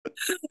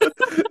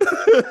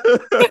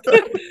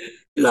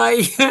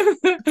 Like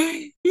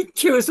he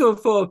kills someone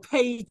for a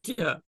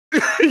pager.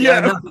 Yeah,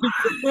 Yeah.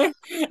 no.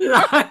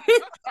 Like,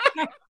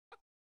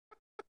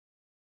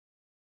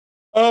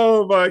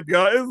 Oh my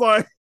god.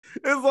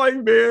 It's like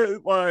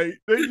man, like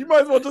you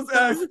might as well just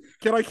ask,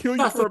 can I kill you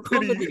that's for a a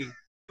pity? comedy,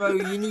 bro.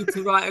 You need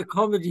to write a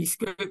comedy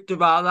script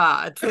about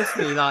that. Trust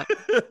me, like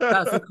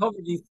that's a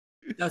comedy.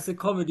 That's a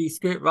comedy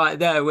script right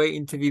there,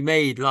 waiting to be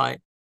made. Like,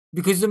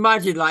 because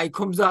imagine, like, it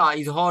comes out,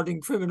 he's a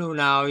hardened criminal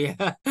now.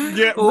 Yeah,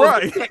 Yeah, all the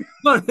right.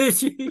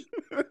 technology.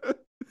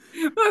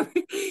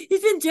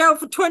 He's in jail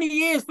for 20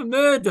 years for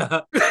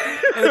murder.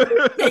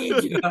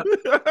 Pager.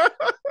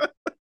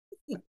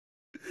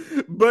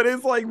 But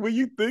it's like when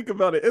you think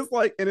about it, it's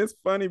like, and it's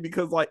funny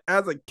because like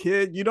as a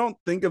kid, you don't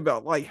think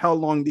about like how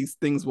long these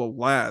things will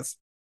last.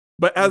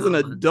 But as an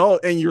No, man.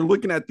 adult and you're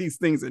looking at these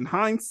things in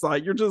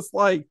hindsight, you're just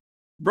like,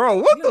 bro,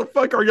 what Yeah. the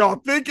fuck are y'all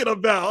thinking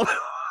about?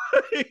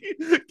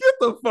 Get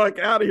the fuck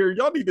out of here.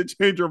 Y'all need to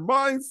change your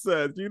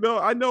mindset.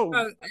 I know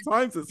Bro,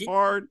 times is did,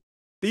 hard.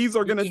 Thieves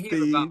are did gonna you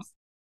hear about thieves.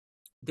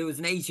 there was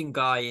an Asian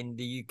guy in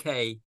the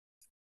UK.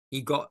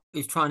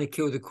 He's trying to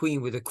kill the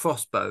Queen with a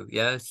crossbow.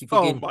 Yeah, she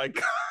Oh fucking my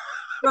god.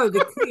 bro.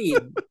 The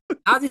Queen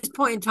at this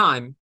point in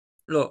time,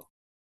 look,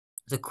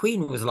 the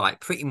Queen was like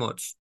pretty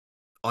much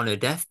on her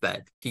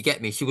deathbed. Do you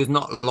get me? She was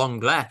not long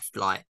left.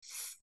 Like,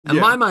 and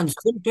Yeah. my man's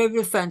jumped over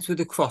the fence with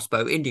a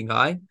crossbow. Indian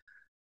guy.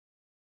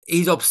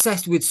 He's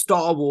obsessed with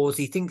Star Wars.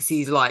 He thinks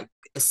he's like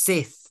a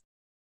Sith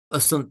or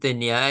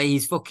something. Yeah,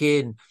 he's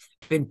fucking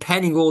been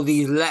penning all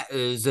these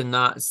letters and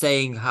that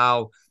saying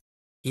how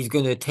he's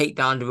going to take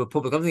down the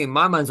Republic. I'm thinking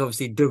my man's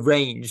obviously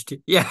deranged.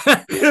 Yeah.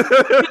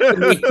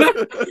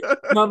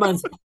 My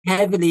man's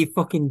heavily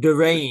fucking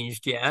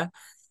deranged. Yeah.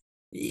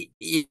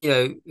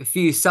 A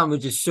few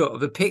sandwiches short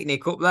of a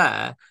picnic up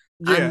there.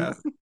 Yeah. And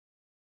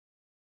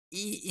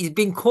he's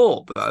been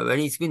caught, bro. And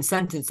he's been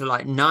sentenced to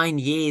like 9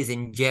 years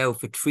in jail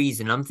for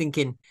treason. I'm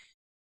thinking,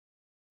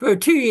 bro,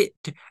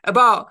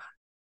 about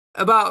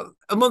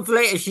a month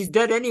later, she's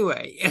dead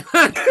anyway. So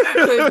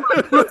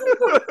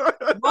it's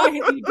like, why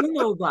have you done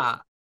all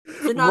that?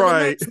 So now the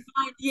Right. next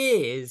 9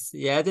 years,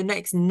 yeah, the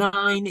next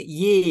 9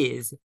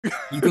 years,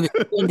 you're going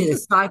to spend in a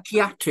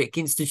psychiatric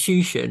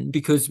institution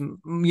because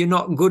you're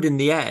not good in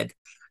the head,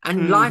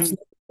 and life's Mhm. not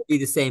going to be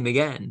the same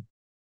again.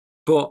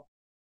 But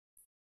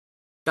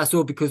that's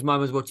all because mine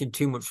was watching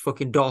too much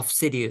fucking Darth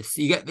Sidious.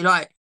 You get me,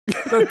 like,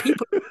 bro,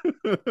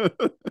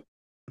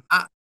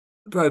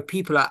 uh,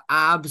 people are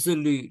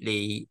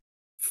absolutely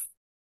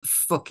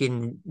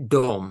fucking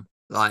dumb.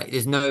 Like,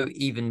 there's no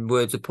even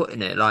words of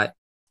putting it. Like,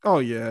 Oh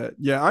yeah.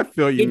 Yeah, I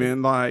feel you, in,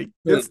 man. Like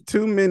bro, it's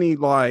too many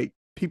like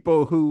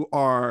people who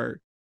are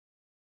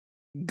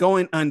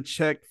going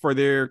unchecked for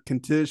their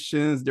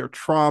conditions, their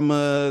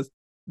traumas,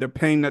 their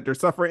pain that they're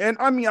suffering. And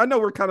I mean, I know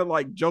we're kind of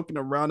like joking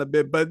around a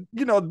bit, but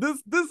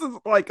this is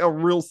like a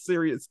real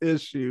serious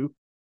issue.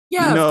 You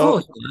yeah, of know.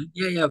 course, man.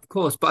 Yeah, yeah, of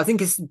course. But I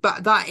think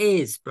but that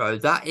is, bro,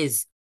 that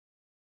is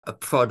a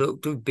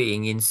product of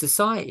being in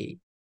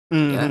society. Yeah.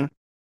 Mm-hmm.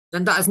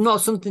 And that is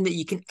not something that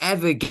you can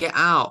ever get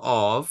out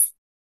of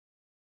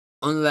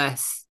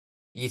unless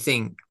you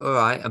think, all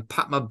right, and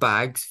pack my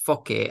bags,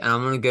 fuck it, and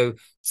I'm gonna go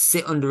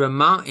sit under a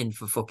mountain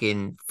for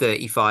fucking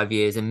 35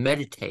 years and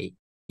meditate.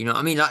 You know what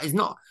I mean? Like, it's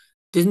not,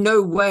 there's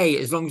no way,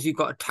 as long as you've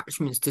got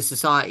attachments to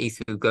society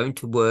through going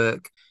to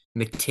work,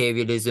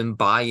 materialism,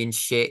 buying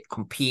shit,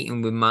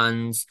 competing with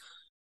mans,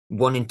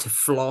 wanting to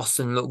floss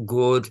and look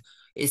good.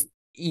 It's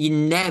You're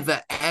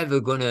never ever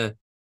gonna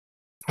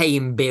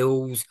paying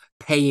bills,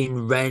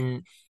 paying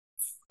rent,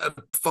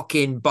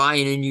 fucking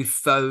buying a new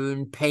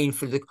phone, paying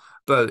for the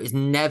bro. It's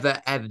never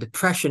ever the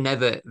pressure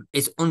never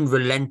is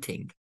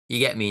unrelenting. You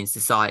get me in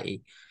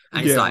society,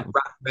 and it's Yeah. like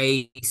rat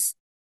race,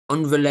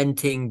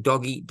 unrelenting,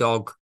 dog eat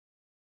dog,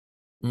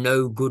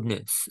 no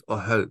goodness or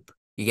hope.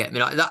 You get me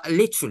like that.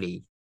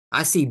 Literally,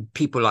 I see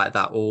people like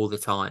that all the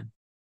time.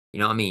 You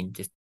know what I mean?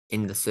 Just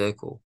in the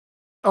circle.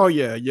 Oh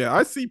yeah, yeah.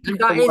 I see And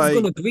that people is like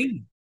going to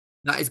breed.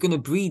 That is going to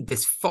breed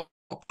this fucked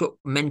up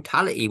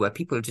mentality where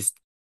people are just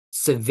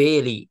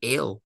severely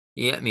ill.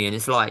 You get me? And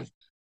it's like,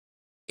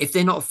 if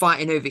they're not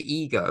fighting over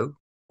ego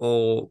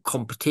or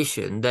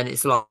competition, then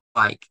it's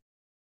like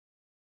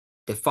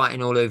they're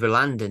fighting all over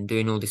land and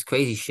doing all this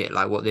crazy shit,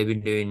 like what they've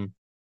been doing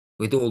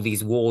with all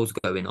these wars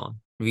going on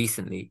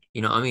recently.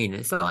 You know what I mean?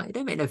 It's like, it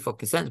don't make no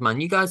fucking sense,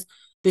 man. You guys,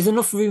 there's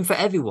enough room for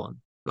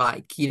everyone.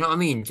 Like, you know what I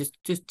mean? Just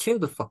chill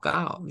the fuck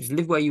out. Just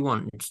live where you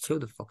want and just chill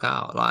the fuck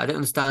out. Like, I don't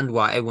understand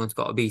why everyone's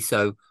got to be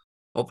so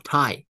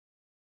uptight.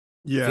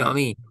 Do you know yeah. what I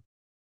mean?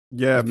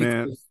 Yeah, It's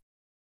man. because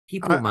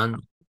people, I man.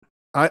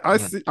 I Yeah.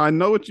 see. I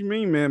know what you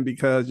mean, man.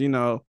 Because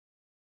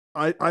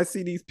I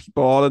see these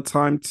people all the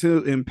time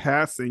too in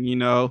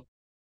passing.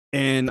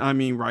 And I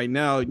mean, right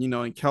now,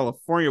 in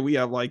California, we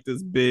have like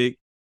this big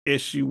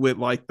issue with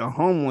like the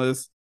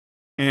homeless.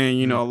 And,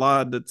 Mm, a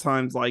lot of the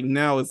times, like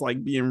now, it's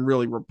like being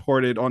really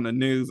reported on the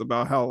news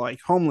about how like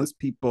homeless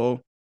people,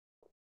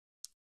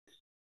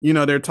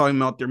 they're talking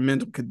about their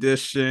mental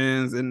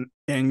conditions and,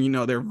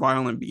 their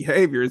violent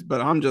behaviors.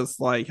 But I'm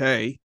just like,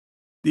 hey,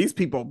 these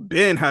people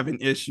been having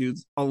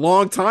issues a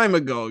long time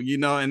ago,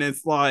 and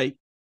it's like,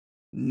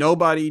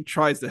 nobody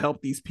tries to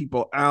help these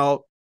people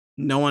out.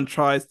 No one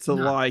tries to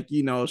nah. like,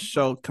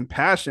 show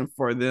compassion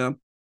for them.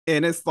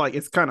 And it's like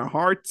it's kind of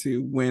hard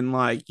to when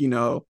like,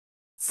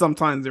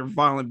 sometimes their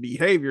violent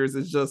behaviors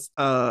is just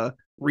a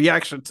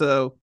reaction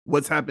to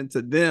what's happened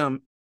to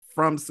them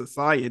from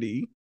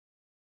society.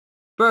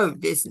 Bro,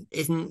 this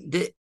isn't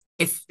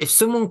if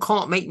someone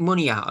can't make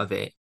money out of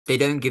it, they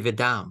don't give a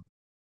damn.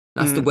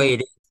 That's the way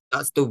Mm-hmm. it is.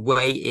 That's the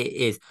way it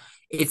is.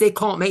 If they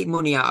can't make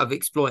money out of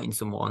exploiting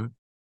someone,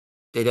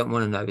 they don't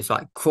want to know. It's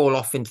like crawl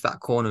off into that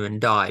corner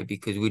and die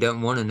because we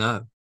don't want to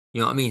know.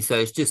 You know what I mean? So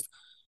it's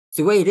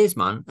the way it is,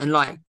 man. And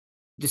like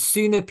the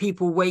sooner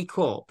people wake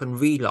up and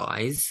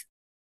realize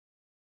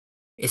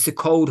it's a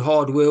cold,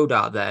 hard world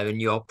out there and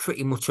you're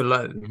pretty much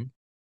alone,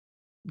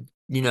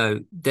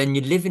 then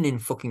you're living in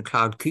fucking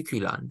cloud cuckoo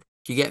land.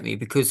 Do you get me?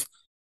 Because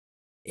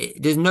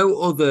there's no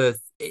other.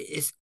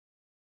 It's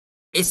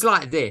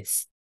like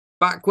this.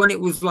 Back when it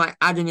was like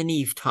Adam and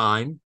Eve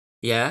time,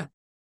 yeah,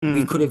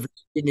 we could Mm-hmm. have lived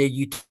in a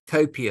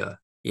utopia,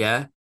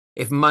 yeah.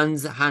 If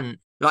man's hand,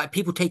 like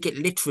people take it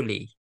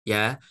literally,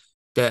 yeah,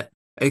 that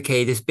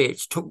okay, this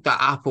bitch took that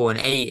apple and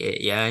ate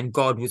it, yeah, and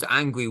God was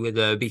angry with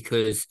her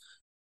because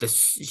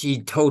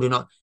she told her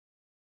not.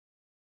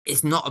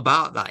 It's not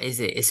about that, is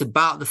it? It's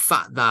about the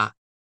fact that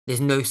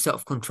there's no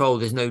self-control,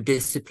 there's no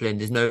discipline,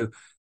 there's no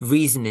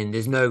reasoning,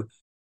 there's no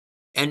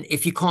and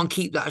if you can't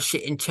keep that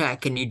shit in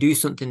check and you do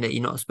something that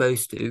you're not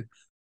supposed to,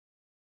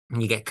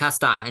 and you get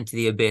cast out into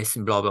the abyss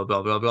and blah blah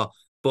blah blah blah.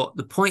 But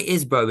the point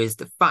is, bro, is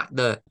the fact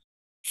that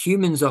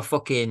humans are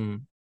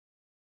fucking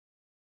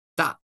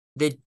that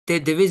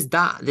there is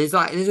that. There's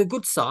a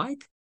good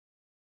side,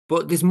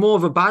 but there's more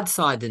of a bad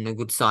side than a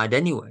good side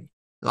anyway.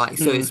 Like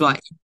so it's Mm-hmm.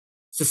 like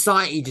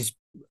society just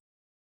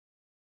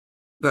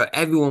but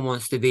everyone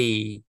wants to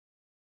be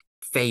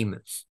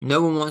famous.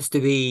 No one wants to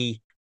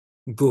be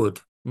good.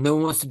 No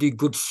one wants to do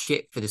good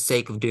shit for the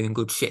sake of doing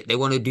good shit. They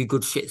want to do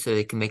good shit so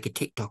they can make a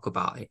TikTok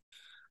about it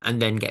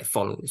and then get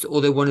followers.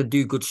 Or they want to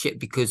do good shit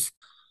because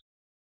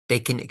they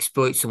can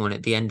exploit someone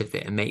at the end of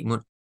it and make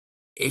money.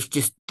 It's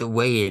just the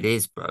way it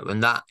is, bro.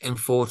 And that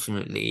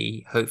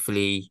unfortunately,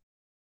 hopefully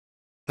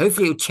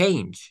it'll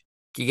change.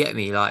 Do you get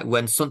me? Like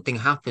when something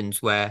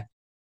happens where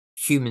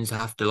humans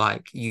have to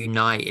like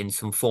unite in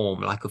some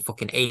form, like a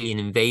fucking alien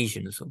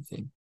invasion or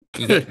something.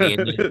 You get me?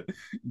 And then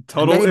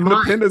Total it might.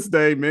 Independence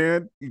Day,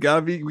 man. We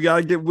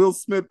gotta get Will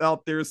Smith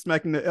out there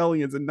smacking the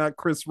aliens and not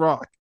Chris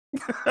Rock.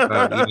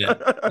 Yeah,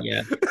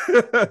 yeah.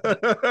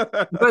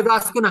 But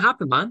that's gonna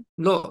happen, man.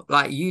 Look,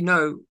 like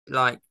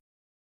like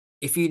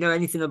if you know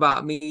anything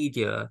about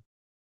media,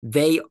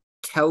 they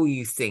tell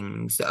you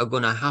things that are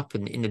gonna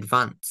happen in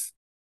advance.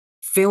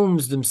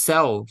 Films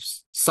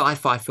themselves,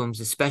 sci-fi films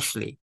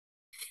especially,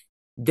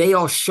 they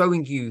are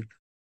showing you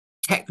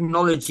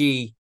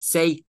technology,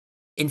 say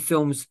in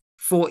films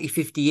 40,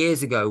 50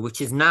 years ago,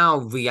 which is now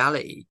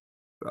reality,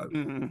 bro.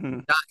 Mm-hmm.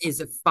 That is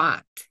a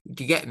fact.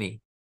 Do you get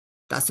me?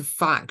 That's a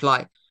fact.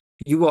 Like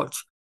you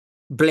watch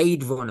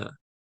Blade Runner,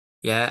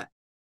 yeah,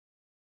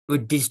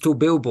 with digital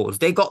billboards.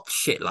 They got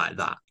shit like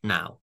that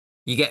now.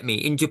 You get me?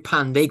 In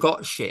Japan, they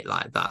got shit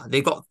like that.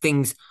 They got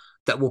things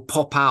that will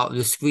pop out of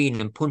the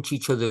screen and punch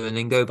each other and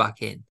then go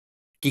back in.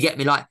 Do you get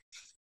me? Like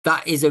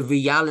that is a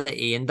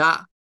reality, and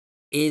that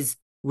is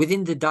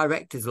within the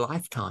director's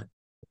lifetime.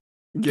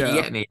 Do you Yeah.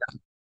 get me,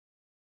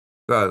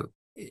 bro?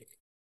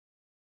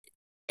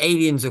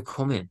 Aliens are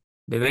coming.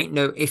 There ain't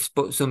no ifs,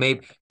 buts, or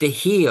maybe they're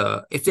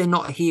here. If they're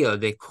not here,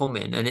 they're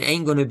coming, and it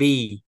ain't gonna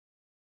be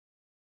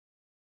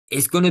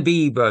it's gonna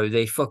be, bro.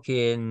 They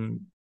fucking.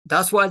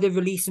 That's why they're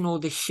releasing all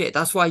this shit.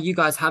 That's why you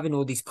guys having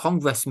all these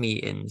Congress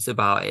meetings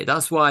about it.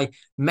 That's why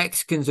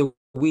Mexicans are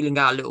wheeling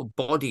out little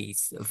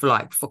bodies of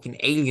like fucking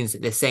aliens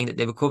that they're saying that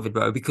they recovered,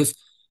 bro. Because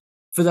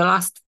for the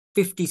last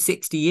 50,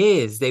 60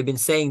 years, they've been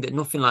saying that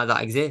nothing like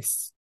that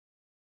exists.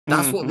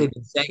 That's what Mm-hmm. they've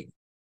been saying.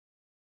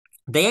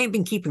 They ain't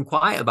been keeping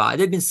quiet about it.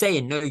 They've been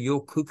saying, no,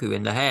 you're cuckoo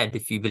in the head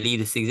if you believe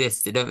this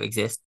exists. It don't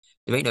exist.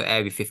 There ain't no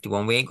Area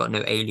 51. We ain't got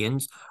no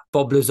aliens.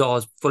 Bob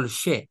Lazar's full of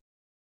shit.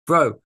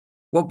 Bro,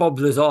 what Bob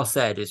Lazar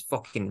said is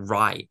fucking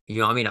right. You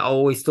know what I mean? I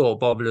always thought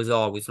Bob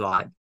Lazar was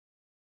like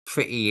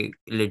pretty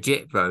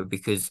legit, bro,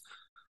 because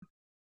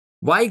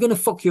why are you gonna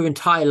fuck your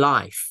entire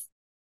life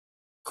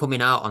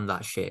coming out on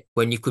that shit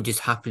when you could just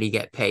happily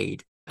get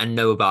paid and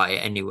know about it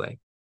anyway?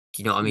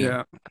 Do you know what I mean?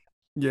 Yeah.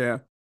 Yeah.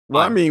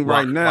 Well, I Why? mean, Why?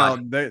 right now Why?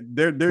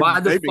 Why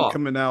the they've been fuck?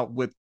 coming out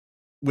with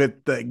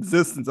the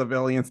existence of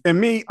aliens. And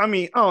me, I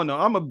mean, I don't know.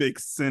 I'm a big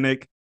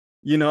cynic.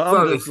 I'm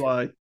bro. just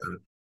like,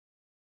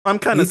 I'm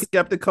kind You of think,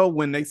 skeptical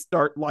when they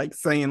start like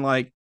saying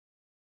like,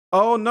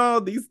 oh no,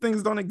 these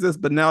things don't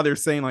exist, but now they're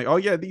saying like, oh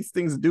yeah, these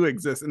things do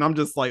exist, and I'm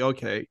just like,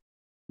 okay,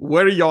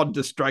 what are y'all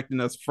distracting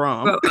us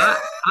from? bro,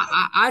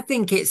 I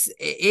think it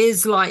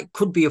is like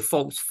could be a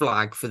false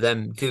flag for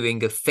them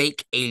doing a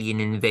fake alien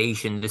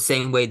invasion the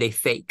same way they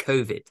fake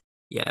COVID.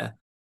 Yeah,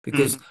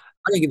 because Mm,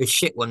 I don't give a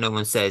shit what no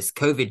one says.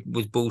 COVID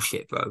was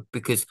bullshit, bro.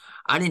 Because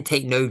I didn't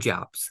take no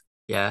jabs.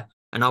 Yeah,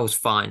 and I was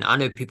fine. I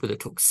know people that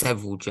took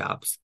several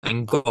jabs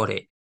and got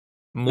it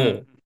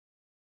more. mm.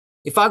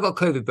 If I got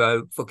COVID,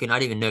 bro, fucking, I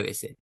didn't even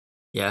notice it.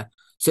 Yeah.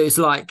 So it's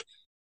like,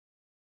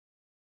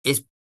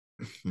 it's,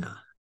 no,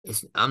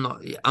 I'm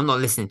not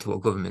listening to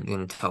what government are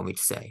going to tell me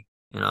to say.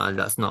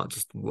 That's not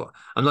just what,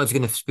 I'm not just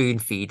going to spoon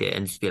feed it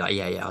and just be like,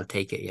 yeah, yeah, I'll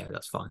take it. Yeah,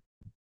 that's fine.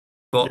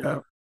 But Yeah.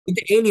 with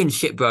the alien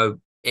shit,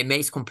 bro, it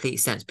makes complete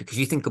sense because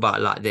you think about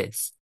it like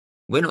this.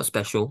 We're not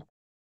special.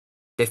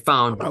 They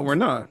found, No, we're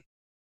not.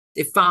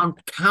 they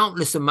found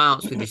countless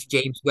amounts with this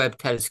James Webb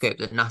telescope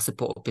that NASA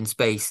put up in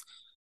space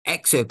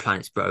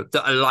exoplanets, bro,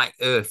 that are like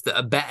Earth, that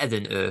are better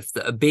than Earth,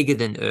 that are bigger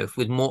than Earth,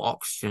 with more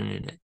oxygen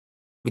in it,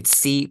 with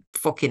sea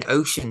fucking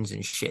oceans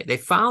and shit. They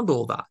found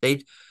all that.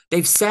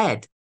 They've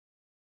said,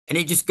 and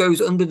it just goes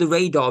under the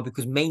radar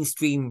because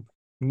mainstream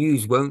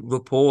news won't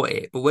report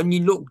it. But when you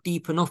look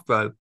deep enough,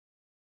 bro,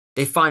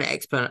 they find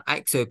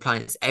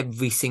exoplanets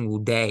every single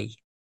day.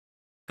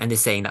 And they're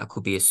saying that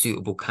could be a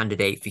suitable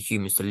candidate for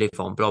humans to live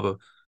on, blah, blah.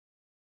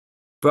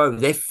 Bro,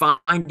 they're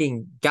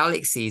finding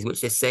galaxies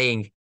which they're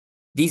saying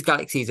these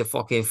galaxies are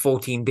fucking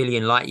 14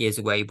 billion light years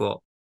away, but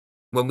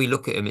when we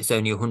look at them, it's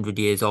only 100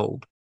 years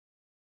old.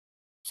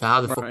 So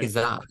how the fuck Right. is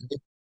that?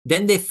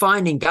 Then they're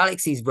finding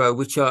galaxies, bro,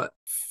 which are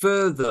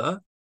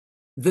further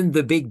than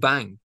the Big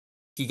Bang.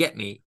 Do you get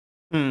me?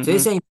 So they're Mm-hmm.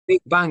 saying the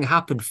Big Bang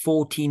happened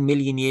 14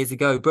 million years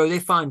ago. Bro, they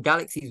find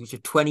galaxies which are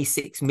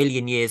 26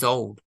 million years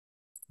old.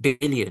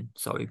 Billion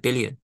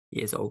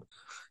years old.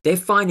 They're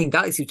finding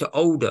galaxies which are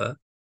older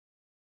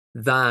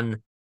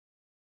than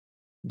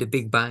the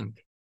Big Bang.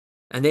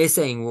 And they're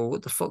saying, well,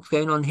 what the fuck's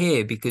going on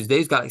here? Because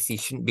those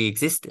galaxies shouldn't be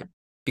existing.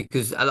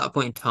 Because at that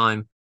point in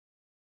time,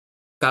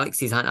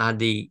 galaxies hadn't had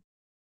they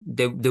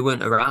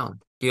weren't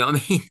around. Do you know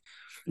what I mean?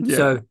 Yeah.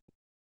 So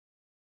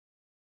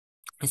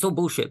it's all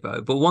bullshit,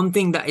 bro. But one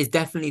thing that is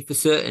definitely for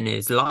certain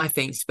is life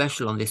ain't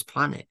special on this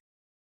planet.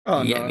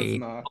 Oh You get no, it's me?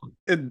 not.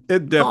 It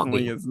Can't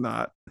definitely be. is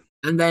not.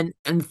 And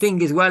the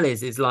thing as well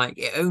is like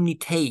it only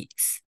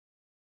takes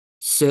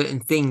certain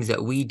things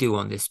that we do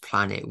on this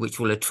planet which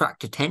will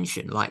attract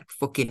attention, like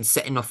fucking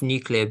setting off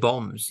nuclear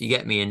bombs, you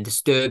get me, and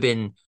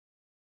disturbing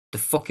the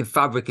fucking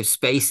fabric of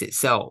space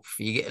itself.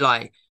 You get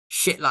like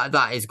shit like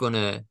that is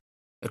gonna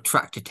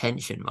attract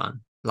attention,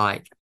 man.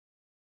 Like,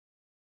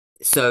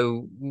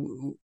 so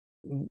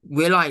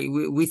we're like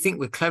we think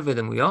we're cleverer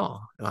than we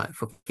are, like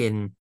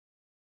fucking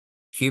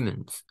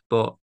humans.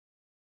 But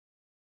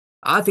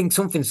I think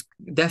something's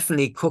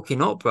definitely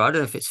cooking up, bro. I don't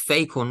know if it's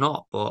fake or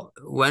not, but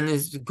when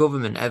is the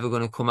government ever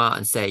going to come out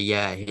and say,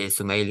 yeah, here's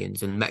some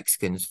aliens and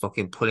Mexicans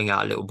fucking pulling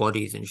out little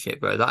bodies and shit,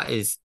 bro?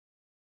 That's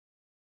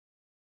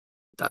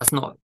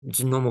not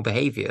just normal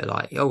behavior.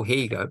 Like, oh, here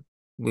you go.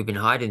 We've been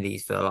hiding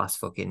these for the last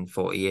fucking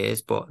 40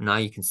 years, but now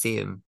you can see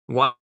them.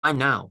 Why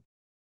now?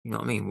 You know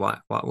what I mean? Why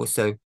was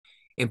so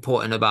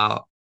important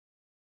about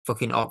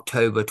fucking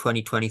October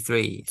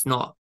 2023? It's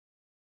not,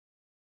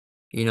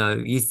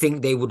 you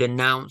think they would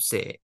announce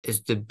it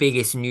as the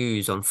biggest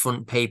news on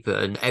front paper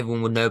and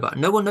everyone would know about it.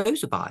 No one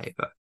knows about it,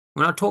 bro.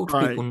 When I talk to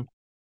Right.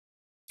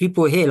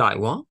 people here like,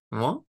 what?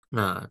 What?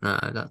 No, no,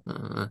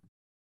 no.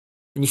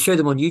 And you show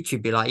them on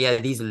YouTube, be like, yeah,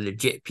 these are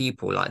legit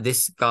people. Like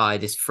this guy,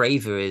 this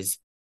Fravor is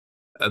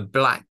a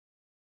black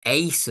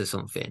ace or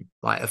something.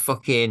 Like a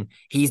fucking,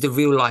 he's the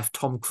real life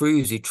Tom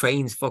Cruise who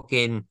trains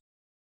fucking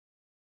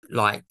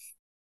like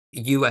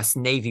US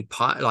Navy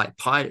pilot, like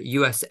pilot,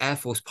 US Air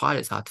Force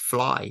pilots how to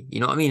fly. You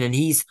know what I mean? And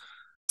he's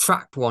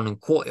tracked one and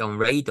caught it on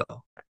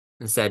radar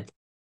and said,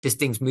 this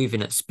thing's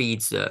moving at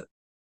speeds that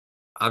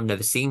I've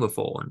never seen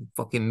before and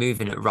fucking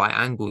moving at right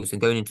angles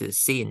and going into the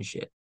sea and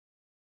shit.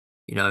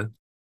 You know,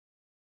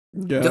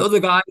 the Yeah. other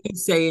guy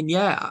is saying,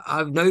 yeah,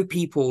 I know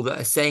people that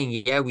are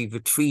saying, yeah, we've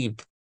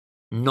retrieved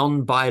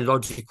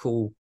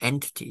non-biological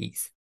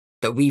entities,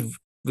 that we've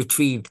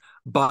retrieved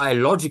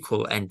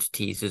biological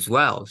entities as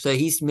well. So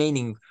he's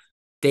meaning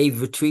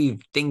they've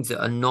retrieved things that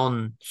are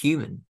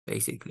non-human,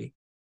 basically.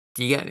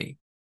 Do you get me?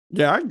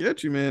 Yeah, I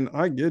get you, man.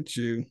 I get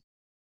you. They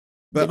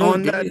But don't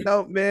on do that it.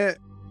 note, man,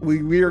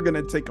 we are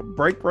gonna take a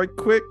break right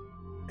quick.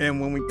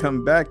 And when we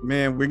come back,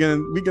 man, we're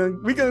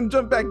gonna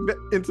jump back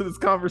into this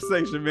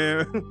conversation,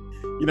 man.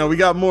 We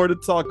got more to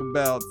talk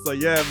about. So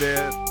yeah,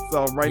 man.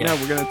 So right Yeah. now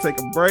we're gonna take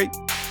a break.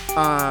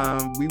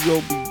 We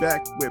will be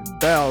back with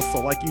Bell.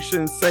 So like you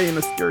shouldn't say in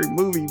a scary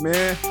movie,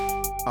 man.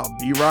 I'll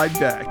be right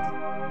back.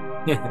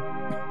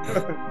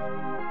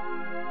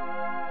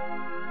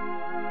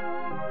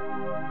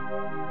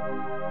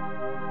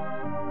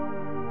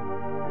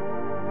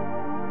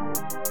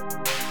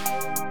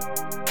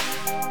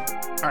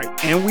 All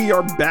right, and we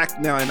are back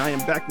now, and I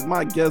am back with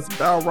my guest,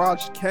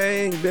 Balraj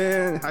Kang.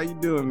 Man, how you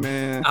doing,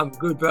 man? I'm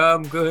good, bro.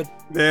 I'm good.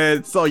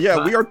 Man, so yeah,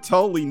 But we are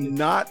totally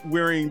not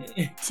wearing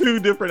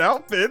two different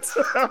outfits.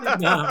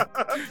 no,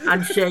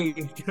 and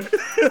shaved.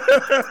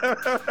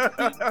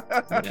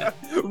 Yeah.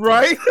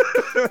 Right?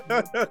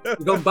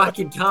 We've gone back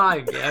in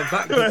time. Yeah,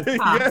 back to the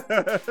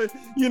past. Yeah,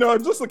 you know,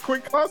 just a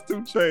quick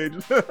costume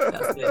change.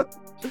 That's it.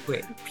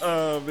 Quick.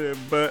 Man,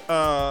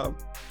 but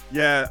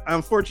yeah,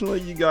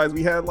 unfortunately, you guys,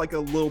 we had like a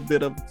little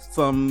bit of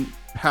some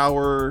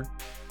power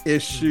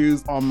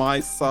issues on my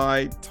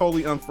side,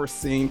 totally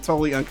unforeseen,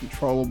 totally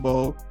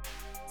uncontrollable.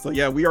 So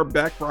yeah, we are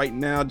back right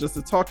now just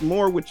to talk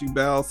more with you,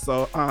 Bal.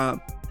 So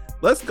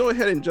let's go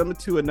ahead and jump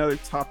into another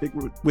topic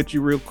with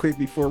you real quick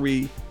before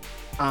we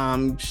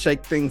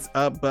shake things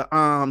up. But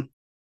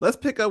let's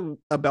pick up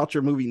about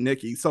your movie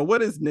Nikki. So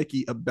what is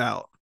Nikki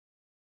about?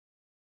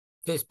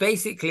 It's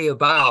basically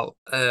about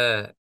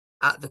at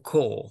the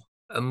core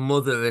a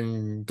mother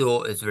and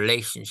daughter's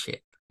relationship.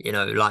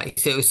 Like,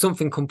 so it was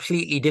something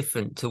completely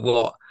different to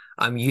what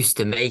I'm used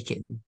to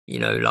making.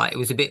 Like, it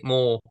was a bit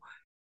more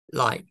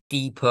like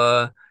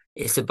deeper.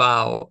 It's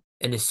about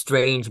an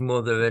estranged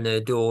mother and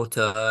her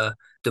daughter,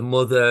 the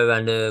mother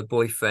and her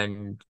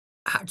boyfriend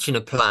hatching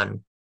a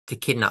plan to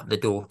kidnap the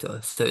daughter.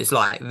 So it's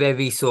like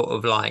very sort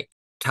of like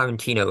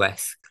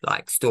Tarantino-esque,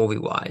 like story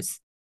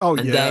wise. Oh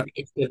And yeah. then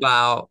it's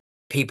about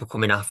people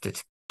coming after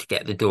to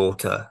get the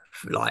daughter,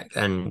 like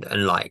and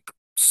like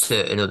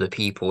certain other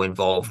people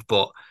involved.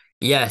 But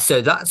yeah,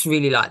 so that's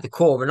really like the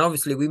core. And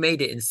obviously we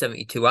made it in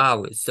 72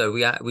 hours. So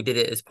we did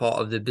it as part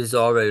of the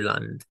Bizarro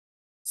Land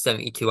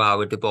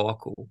 72-hour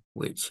debacle,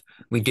 which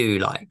we do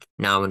like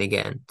now and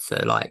again.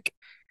 So like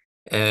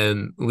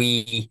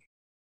we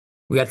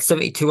had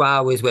 72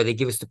 hours where they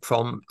give us the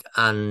prompt,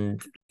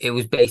 and it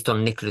was based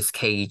on Nicolas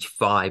Cage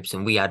vibes,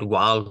 and we had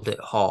Wild at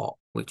Heart,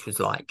 which was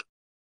like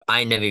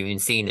I never even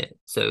seen it.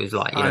 So it was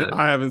like,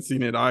 I haven't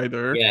seen it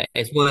either. yeah,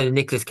 it's one of the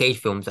Nicolas Cage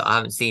films that I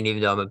haven't seen,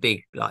 even though I'm a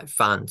big like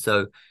fan.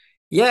 So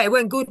yeah, it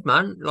went good,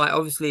 man. Like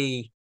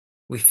obviously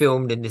we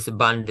filmed in this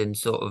abandoned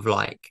sort of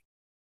like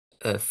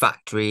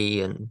factory,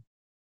 and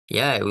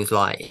yeah, it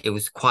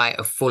was quite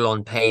a full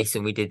on pace,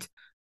 and we did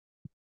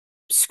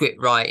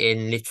script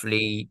writing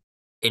literally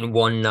in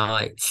one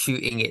night,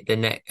 shooting it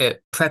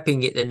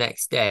prepping it the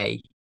next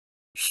day,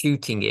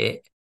 shooting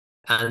it,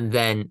 and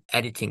then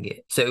editing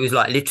it. So it was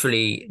like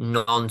literally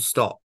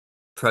non-stop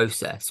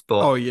process. But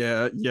Oh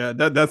yeah, yeah.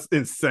 That's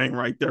insane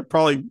right there.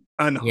 Probably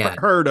yeah,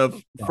 unheard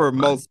of for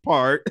man. most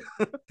part.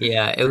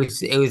 Yeah, it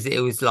was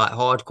like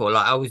hardcore.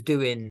 Like I was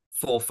doing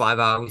 4 or 5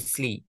 hours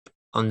sleep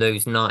on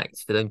those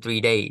nights for them 3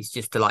 days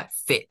just to like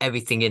fit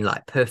everything in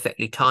like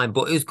perfectly timed.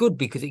 But it was good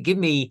because it gave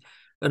me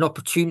an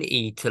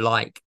opportunity to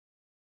like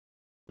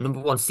number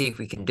one, see if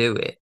we can do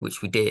it,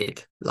 which we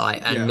did.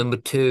 Like, and Yeah. number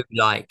two,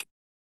 like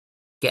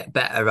get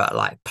better at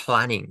like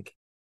planning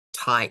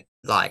tight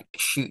like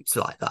shoots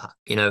like that,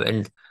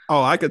 and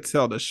Oh, I could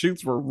tell the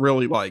shoots were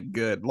really like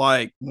good.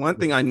 Like one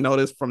thing I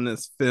noticed from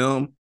this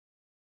film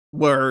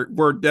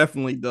were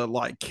definitely the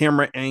like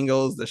camera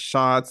angles, the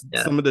shots,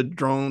 yeah, some of the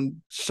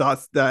drone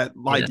shots that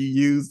yeah, like you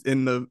used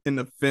in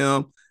the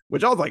film,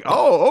 which I was like, yeah,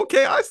 oh,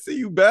 okay, I see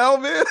you, Bell,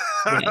 man.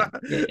 yeah,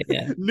 yeah,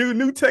 yeah, New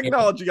yeah.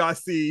 technology, I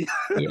see.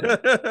 Yeah.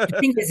 The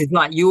thing is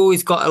like you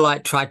always got to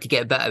like try to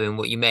get better in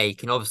what you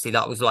make, and obviously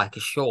that was like a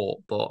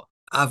short, but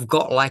I've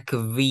got like a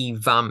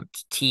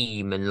revamped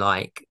team and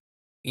like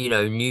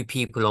new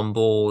people on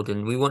board,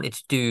 and we wanted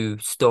to do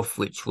stuff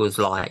which was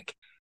like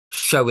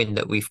showing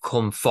that we've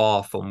come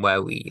far from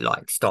where we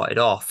like started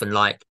off, and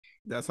like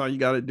That's how you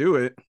got to do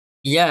it.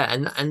 yeah,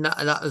 and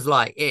that was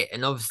like it,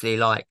 and obviously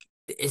like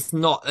it's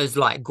not as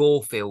like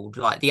gore filled.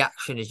 Like the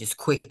action is just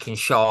quick and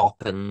sharp,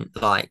 and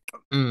like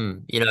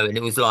and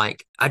it was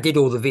like I did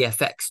all the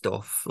VFX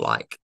stuff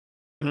like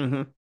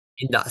Mm-hmm.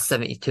 in that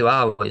 72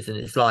 hours, and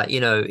it's like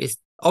it's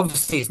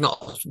obviously it's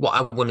not what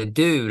I want to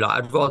do.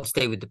 Like I'd rather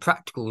stay with the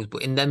practicals,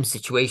 but in them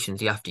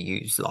situations you have to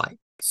use like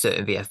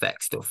certain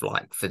VFX stuff,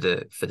 like for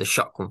the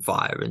shotgun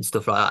fire and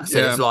stuff like that. So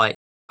it's Yeah. like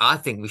I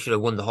think we should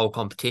have won the whole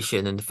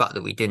competition, and the fact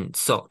that we didn't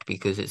sucked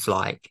because it's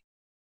like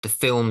the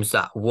films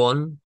that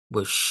won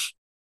was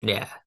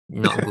yeah,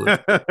 not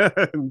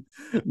good,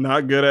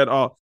 Not good at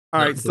all. All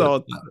right, not good.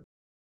 so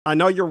I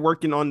know you're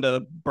working on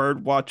the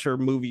Birdwatcher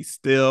movie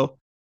still.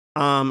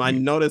 I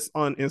noticed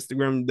on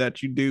Instagram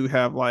that you do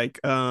have like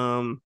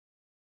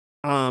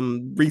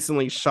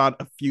recently shot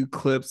a few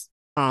clips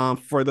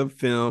for the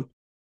film.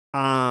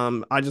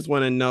 I just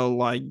want to know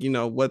like,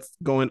 what's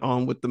going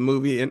on with the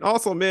movie. And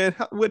also, man,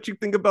 what you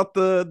think about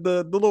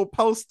the little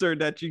poster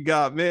that you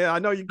got, man? I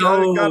know you got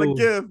a Oh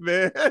gift,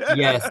 man.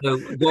 yeah, so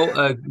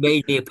Walter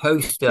made me a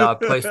poster. I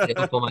posted it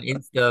up on my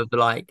Insta of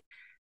like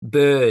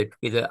bird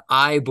with an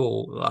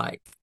eyeball.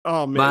 Like,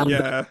 Oh man,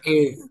 man, that yeah.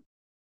 is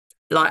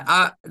like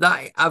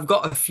I've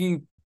got a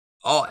few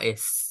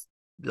artists,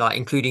 like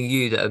including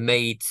you, that have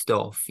made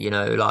stuff,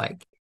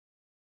 like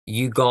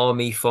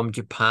Yugami from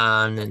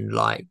Japan and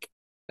like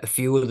a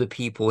few other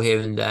people here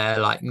and there,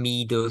 like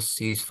Midas,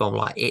 who's from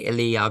like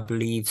Italy, I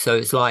believe. So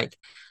it's like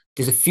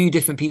there's a few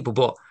different people,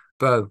 but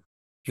bro,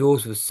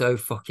 yours was so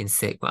fucking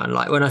sick, man.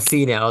 Like when I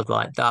seen it, I was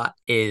like, that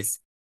is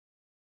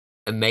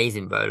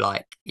amazing, bro.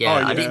 Like, Oh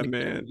yeah, I yeah, didn't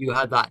know man. you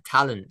had that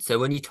talent. So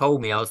when you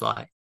told me, I was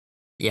like,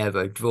 yeah,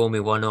 bro, draw me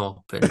one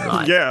up. And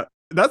like, Yeah,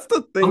 that's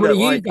the I'm thing gonna that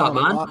use like a that,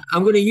 man. lot.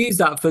 I'm gonna use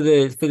that for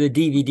the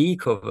DVD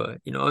cover.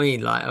 You know what I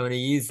mean? Like, I'm gonna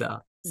use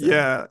that. So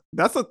Yeah,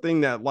 that's the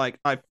thing that like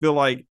I feel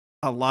like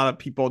a lot of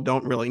people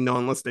don't really know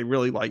unless they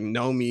really like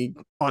know me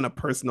on a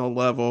personal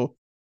level.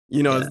 Is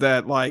yeah,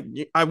 that like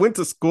I went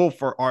to school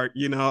for art.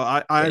 yeah,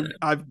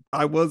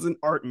 I was an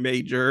art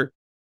major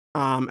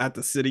at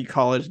the city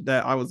college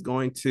that I was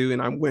going to,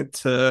 and I went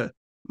to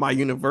my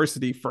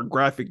university for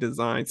graphic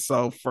design.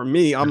 So for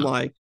me, I'm no,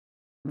 like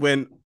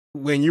when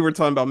when you were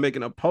talking about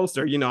making a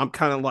poster, I'm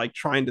kind of like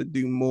trying to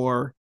do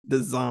more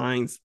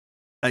designs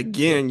yeah.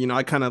 again.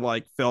 I kind of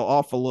like fell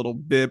off a little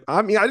bit.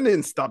 I mean, I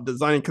didn't stop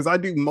designing because I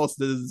do most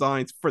of the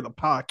designs for the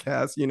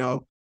podcast.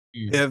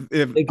 Mm. If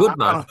They're good,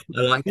 man.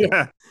 I like it.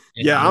 yeah,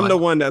 Yeah, yeah, I I'm the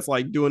like. one that's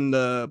like doing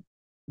the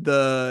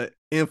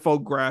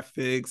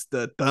infographics,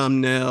 the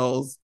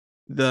thumbnails,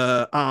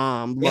 the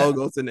Yeah,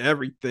 logos and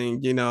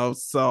everything.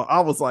 So I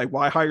was like,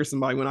 why hire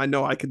somebody when I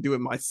know I could do it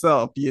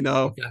myself?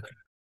 exactly.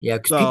 Yeah,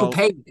 because people So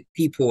pay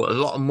people a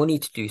lot of money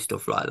to do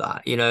stuff like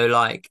that.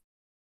 Like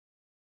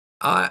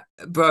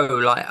bro,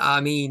 like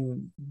I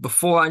mean,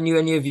 before I knew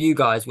any of you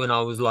guys, when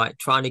I was like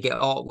trying to get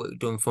artwork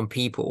done from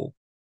people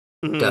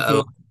that are mhm.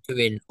 like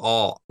doing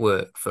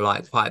artwork for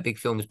like quite big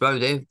films, bro,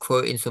 they're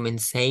quoting some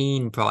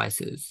insane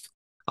prices.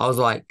 I was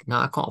like, no,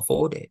 I can't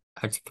afford it.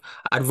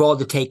 I'd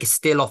rather take a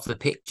still off the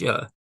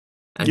picture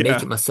and make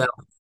Yeah. it myself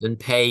than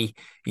pay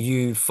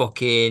you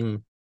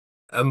fucking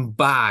a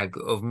bag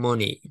of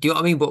money. Do you know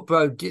what I mean? But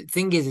bro, the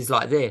thing is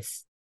like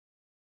this.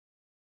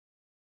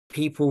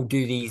 People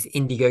do these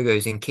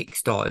Indiegogos and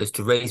Kickstarters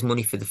to raise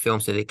money for the film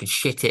so they can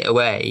shit it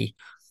away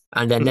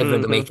and then never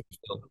end up Mhm. making the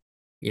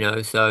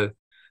film. So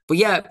but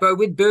yeah, bro,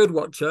 with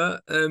Birdwatcher,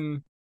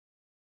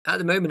 at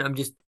the moment I'm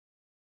just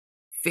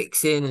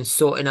fixing and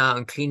sorting out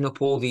and cleaning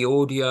up all the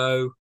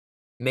audio,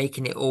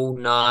 making it all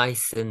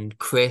nice and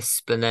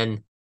crisp, and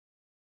then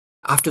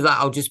after that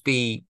I'll just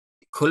be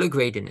color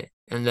grading it.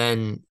 And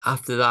then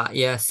after that,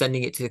 yeah,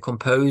 sending it to the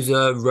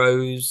composer,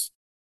 Rose,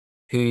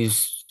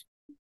 who's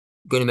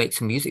going to make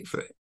some music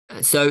for it.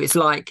 So it's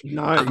like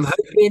I'm Nice.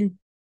 hoping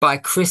by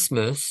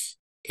Christmas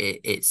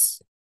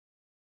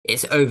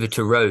it's over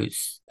to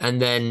Rose,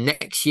 and then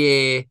next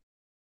year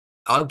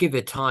I'll give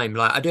it time.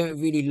 Like I don't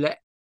really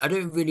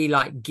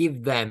like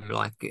give them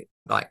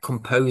like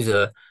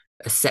composer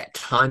a set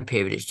time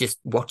period. It's just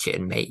watch it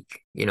and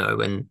make,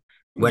 and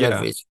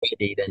whenever Yeah. it's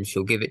ready, then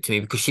she'll give it to me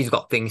because she's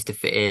got things to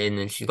fit in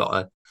and she's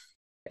got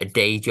a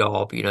day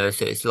job,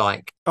 so it's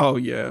like Oh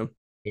yeah.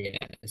 yeah.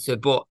 So,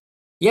 but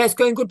yeah, it's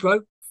going good,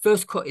 bro.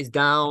 First cut is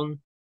down.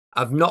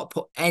 I've not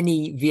put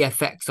any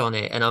VFX on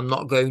it, and I'm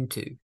not going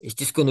to. It's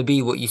just going to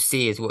be what you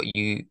see is what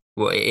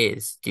it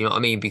is. Do you know what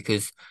I mean?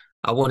 Because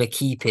I want to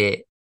keep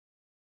it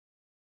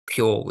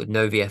pure with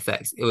no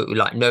VFX,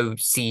 like no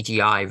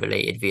CGI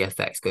related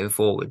VFX going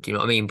forward. Do you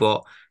know what I mean?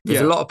 But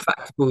there's a Yeah. lot of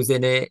practicals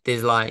in it.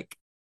 There's like,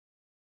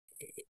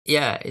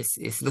 yeah,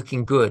 it's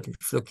looking good.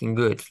 It's looking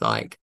good.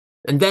 Like,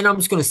 and then I'm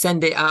just going to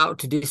send it out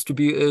to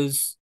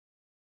distributors,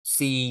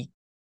 see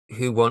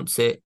who wants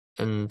it,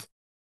 and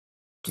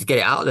just get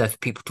it out there for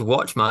people to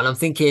watch, man. I'm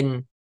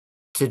thinking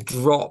to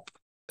drop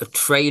a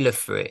trailer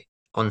for it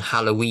on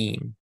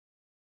Halloween.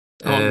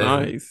 Oh Um,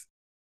 nice.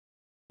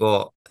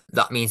 but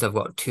that means I've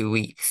got 2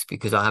 weeks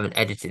because I haven't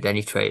edited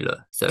any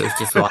trailer. So it's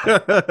just like,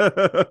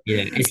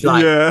 it's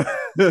like Yeah.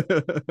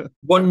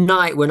 one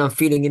night when I'm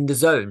feeling in the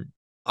zone,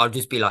 I'll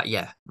just be like,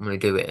 yeah, I'm gonna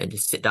do it and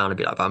just sit down and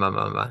be like, bam, bam,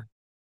 bam, bam.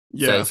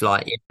 So Yeah. it's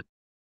like, yeah,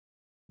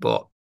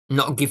 but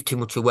not give too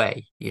much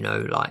away,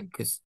 like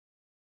because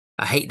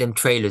I hate them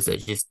trailers that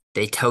just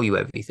they tell you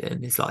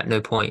everything. It's like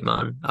no point,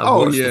 man. I've Oh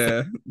watched the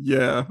yeah.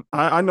 Yeah.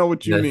 I know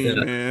what you mean,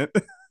 thing. man.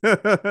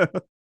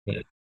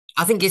 Yeah.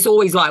 I think it's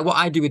always like what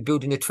I do with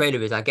building a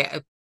trailer is I get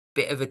a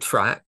bit of a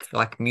track,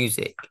 like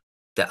music,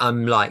 that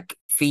I'm like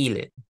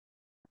feeling,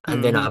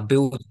 and then Hmm. I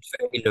build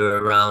a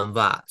trailer around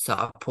that. So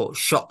I put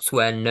shots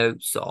where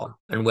notes are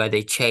and where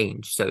they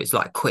change. So it's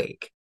like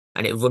quick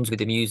and it runs with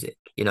the music.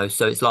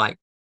 So it's like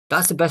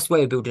that's the best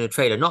way of building a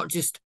trailer, not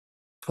just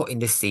putting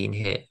this scene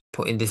here,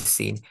 putting this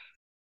scene.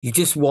 You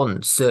just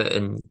want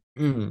certain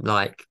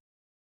like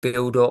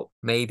build up,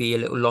 maybe a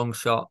little long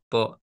shot,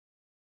 but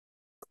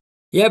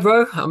yeah,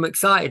 bro, I'm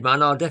excited,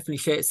 man. I'll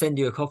definitely send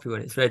you a copy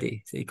when it's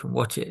ready so you can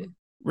watch it.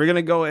 We're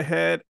gonna go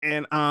ahead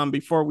and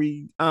before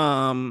we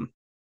go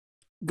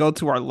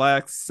to our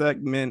last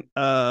segment,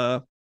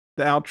 the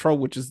outro,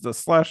 which is the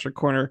slasher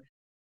corner.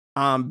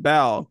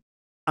 Bal,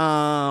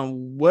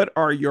 what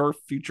are your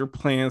future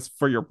plans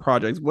for your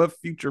projects? What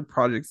future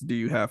projects do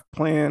you have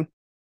planned?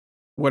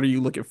 What are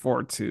you looking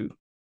forward to?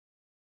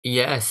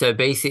 Yeah, so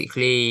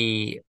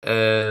basically,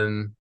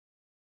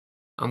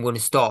 I'm going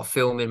to start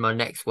filming my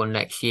next one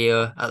next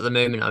year. At the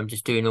moment, I'm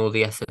just doing all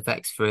the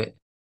SFX for it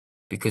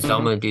because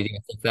I'm Mhm. going to do the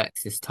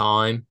SFX this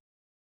time.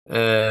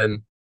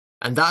 Um,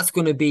 and that's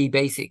going to be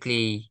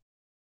basically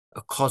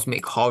a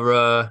cosmic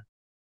horror.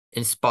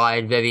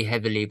 inspired very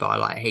heavily by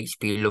like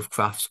H.P.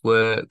 Lovecraft's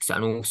works,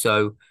 and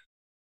also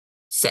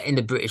set in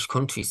the British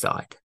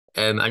countryside.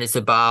 And it's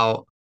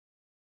about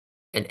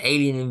an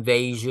alien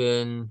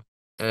invasion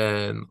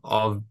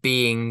of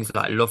beings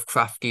like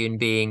Lovecraftian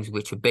beings,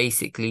 which are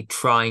basically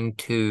trying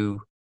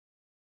to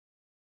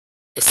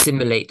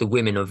assimilate the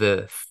women of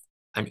Earth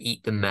and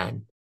eat the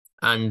men.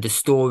 And the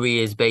story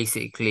is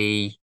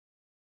basically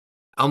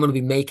I'm going to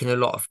be making a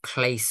lot of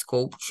clay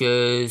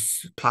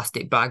sculptures,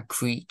 plastic bag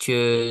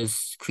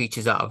creatures,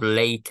 creatures out of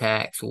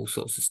latex, all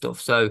sorts of stuff.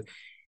 So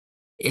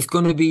it's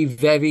going to be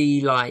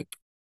very like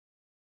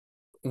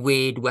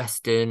weird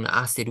Western,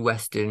 acid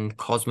Western,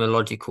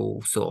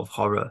 cosmological sort of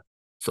horror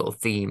sort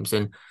of themes.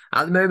 And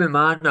at the moment,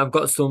 man, I've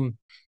got some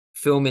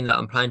filming that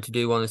I'm planning to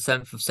do on the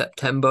 7th of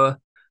September,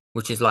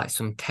 which is like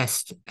some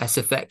test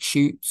SFX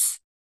shoots.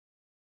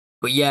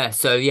 But yeah,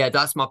 so yeah,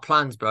 that's my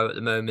plans, bro, at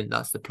the moment.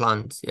 That's the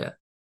plans, yeah.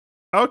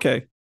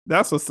 Okay,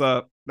 that's what's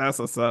up. That's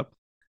what's up.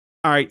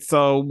 All right,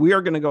 so we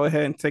are going to go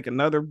ahead and take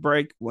another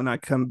break when I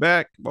come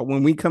back. But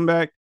when we come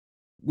back,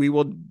 we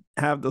will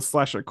have the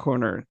slasher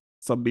corner.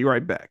 So be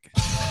right back.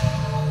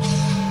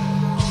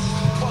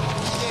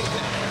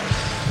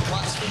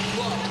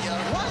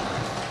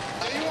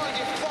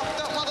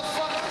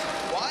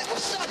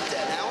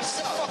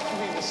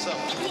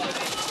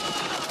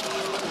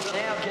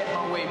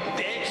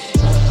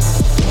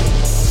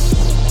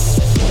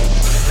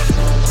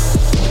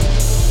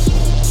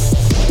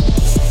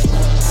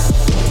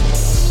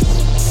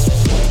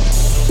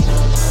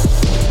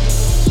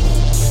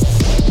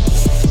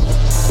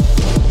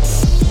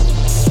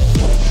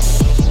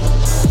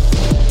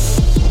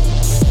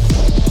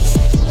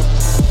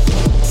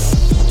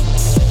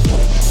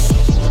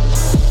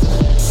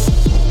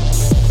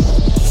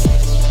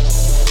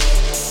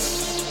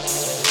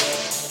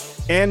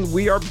 And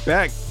we are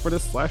back for the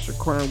Slasher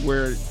Corner,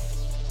 where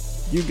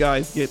you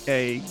guys get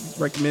a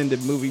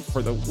recommended movie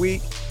for the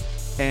week.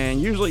 And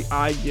usually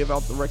I give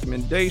out the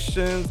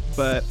recommendations,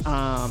 but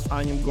I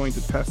am going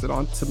to pass it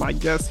on to my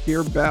guest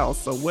here, Bal.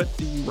 So what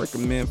do you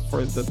recommend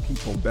for the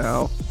people,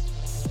 Bal?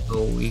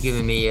 Oh, you're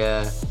giving me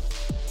a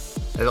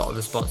lot of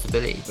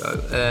responsibility, bro.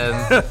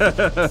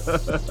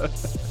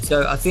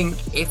 So I think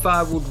if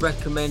I would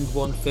recommend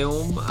one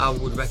film, I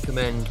would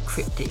recommend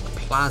Cryptic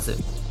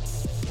Plasm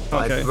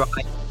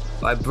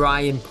by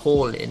Brian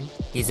Paulin.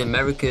 He's an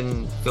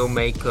American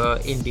filmmaker,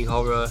 indie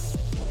horror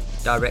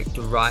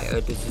director,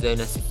 writer, does his own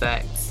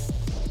SFX.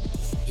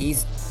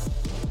 He's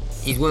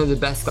one of the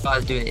best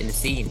guys doing it in the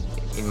scene,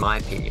 in my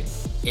opinion,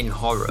 in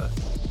horror.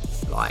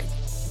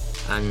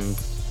 And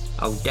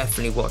I would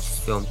definitely watch this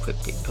film,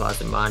 Cryptic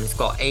Plasm, man. It's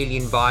got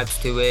alien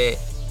vibes to it.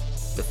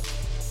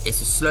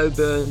 It's a slow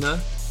burner,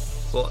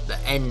 but the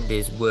end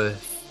is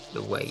worth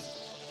the wait.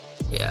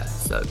 Yeah,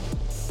 so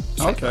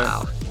check it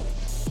out.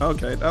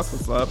 Okay, that's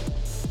what's up.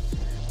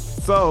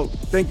 So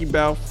thank you,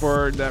 Bal,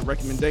 for that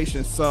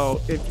recommendation.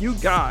 So if you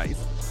guys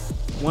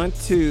want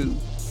to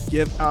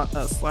give out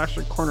a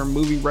Slasher Corner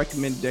movie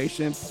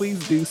recommendation, please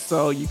do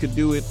so. You could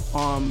do it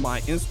on my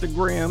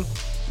Instagram,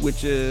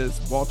 which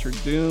is Walter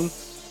Doom.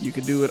 You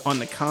could do it on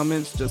the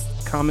comments. Just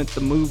comment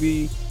the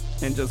movie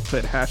and just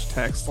put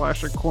hashtag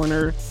Slasher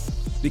Corner.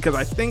 Because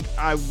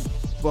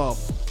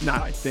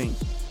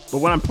but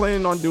what I'm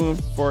planning on doing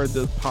for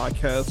this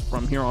podcast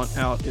from here on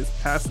out is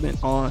passing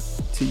it on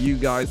to you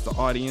guys, the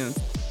audience,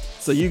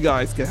 so you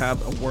guys can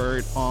have a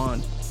word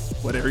on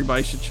what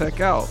everybody should check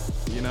out,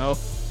 you know?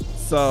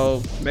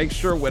 So make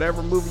sure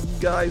whatever movie you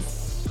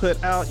guys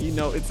put out, you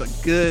know, it's a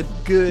good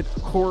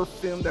horror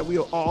film that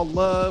we'll all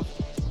love.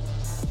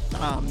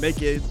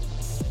 Make it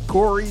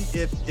gory.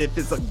 If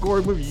it's a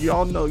gory movie,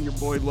 y'all know your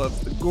boy loves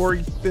the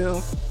gory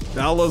film.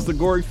 Val loves the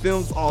gory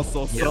films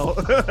also. So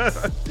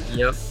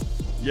Yep.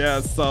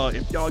 Yeah, so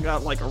if y'all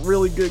got like a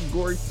really good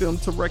gory film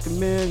to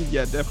recommend,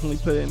 yeah, definitely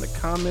put it in the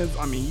comments.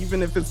 I mean,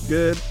 even if it's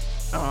good,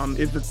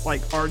 if it's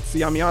like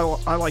artsy, I mean,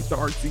 I like the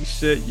artsy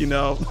shit, you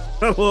know,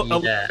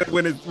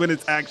 when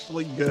it's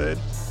actually good.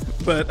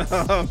 But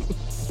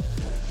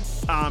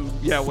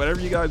yeah,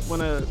 whatever you guys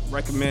want to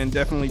recommend,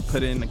 definitely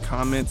put it in the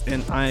comments,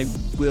 and I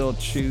will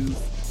choose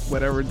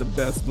whatever the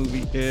best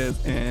movie is,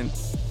 and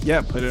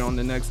yeah, put it on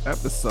the next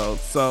episode.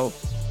 So,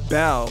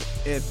 Bal,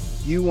 if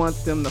you want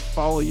them to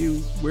follow you,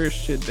 where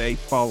should they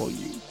follow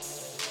you?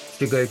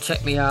 So go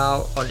check me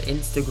out on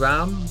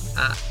Instagram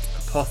at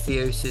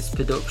Apotheosis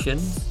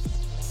Productions,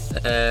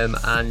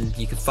 and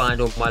you can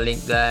find all my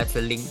link there to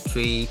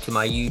Linktree, to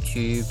my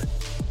YouTube.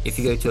 If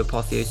you go to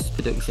Apotheosis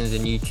Productions on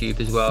YouTube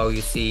as well,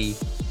 you'll see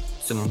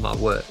some of my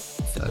work.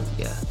 So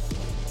yeah,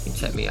 you can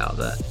check me out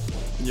there.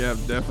 Yeah,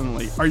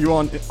 definitely. Are you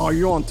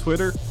on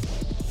Twitter?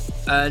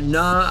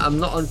 No, I'm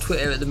not on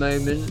Twitter at the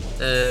moment.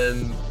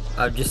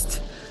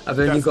 I've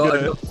only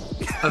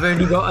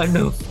got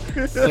enough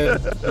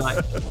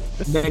like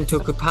mental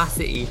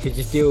capacity to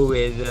just deal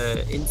with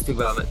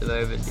Instagram at the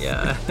moment.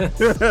 Yeah.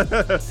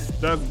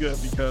 That's good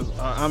because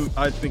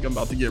I think I'm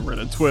about to get rid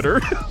of Twitter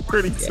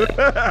pretty soon.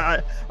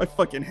 Yeah. I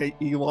fucking hate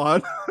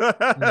Elon.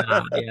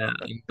 Nah, yeah,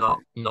 I'm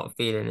not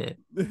feeling it.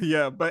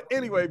 Yeah, but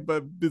anyway,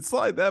 but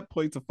beside that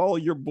point, to follow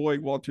your boy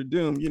Walter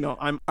Doom,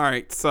 I'm all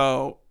right.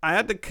 So I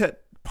had to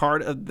cut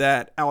part of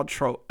that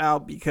outro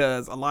out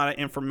because a lot of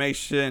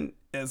information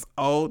is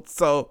old.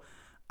 So,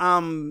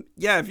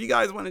 yeah, if you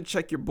guys want to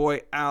check your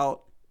boy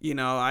out,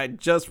 I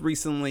just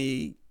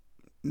recently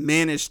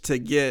managed to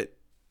get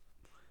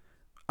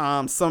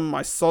some of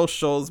my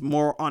socials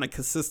more on a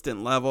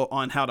consistent level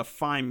on how to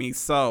find me.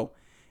 So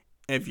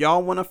if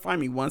y'all want to find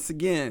me, once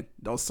again,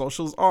 those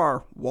socials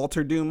are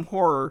Walter Doom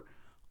Horror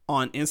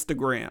on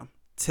Instagram,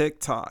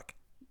 TikTok,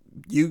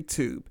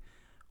 YouTube,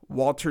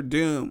 Walter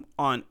Doom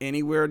on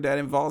anywhere that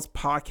involves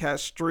podcast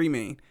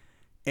streaming,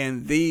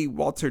 and the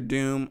Walter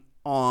Doom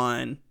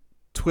on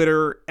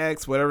Twitter,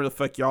 X, whatever the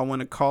fuck y'all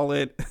want to call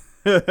it.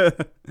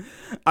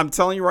 I'm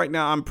telling you right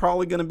now, I'm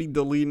probably gonna be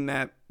deleting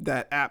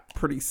that app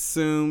pretty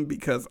soon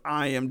because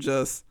I'm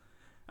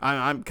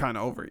kind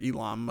of over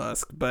Elon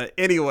Musk. But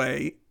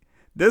anyway,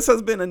 this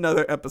has been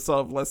another episode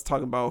of Let's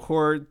Talk About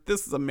Horror.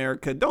 This is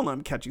America. Don't let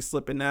them catch you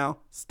slipping now.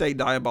 Stay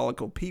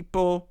diabolical,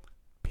 people.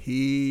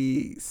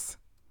 Peace.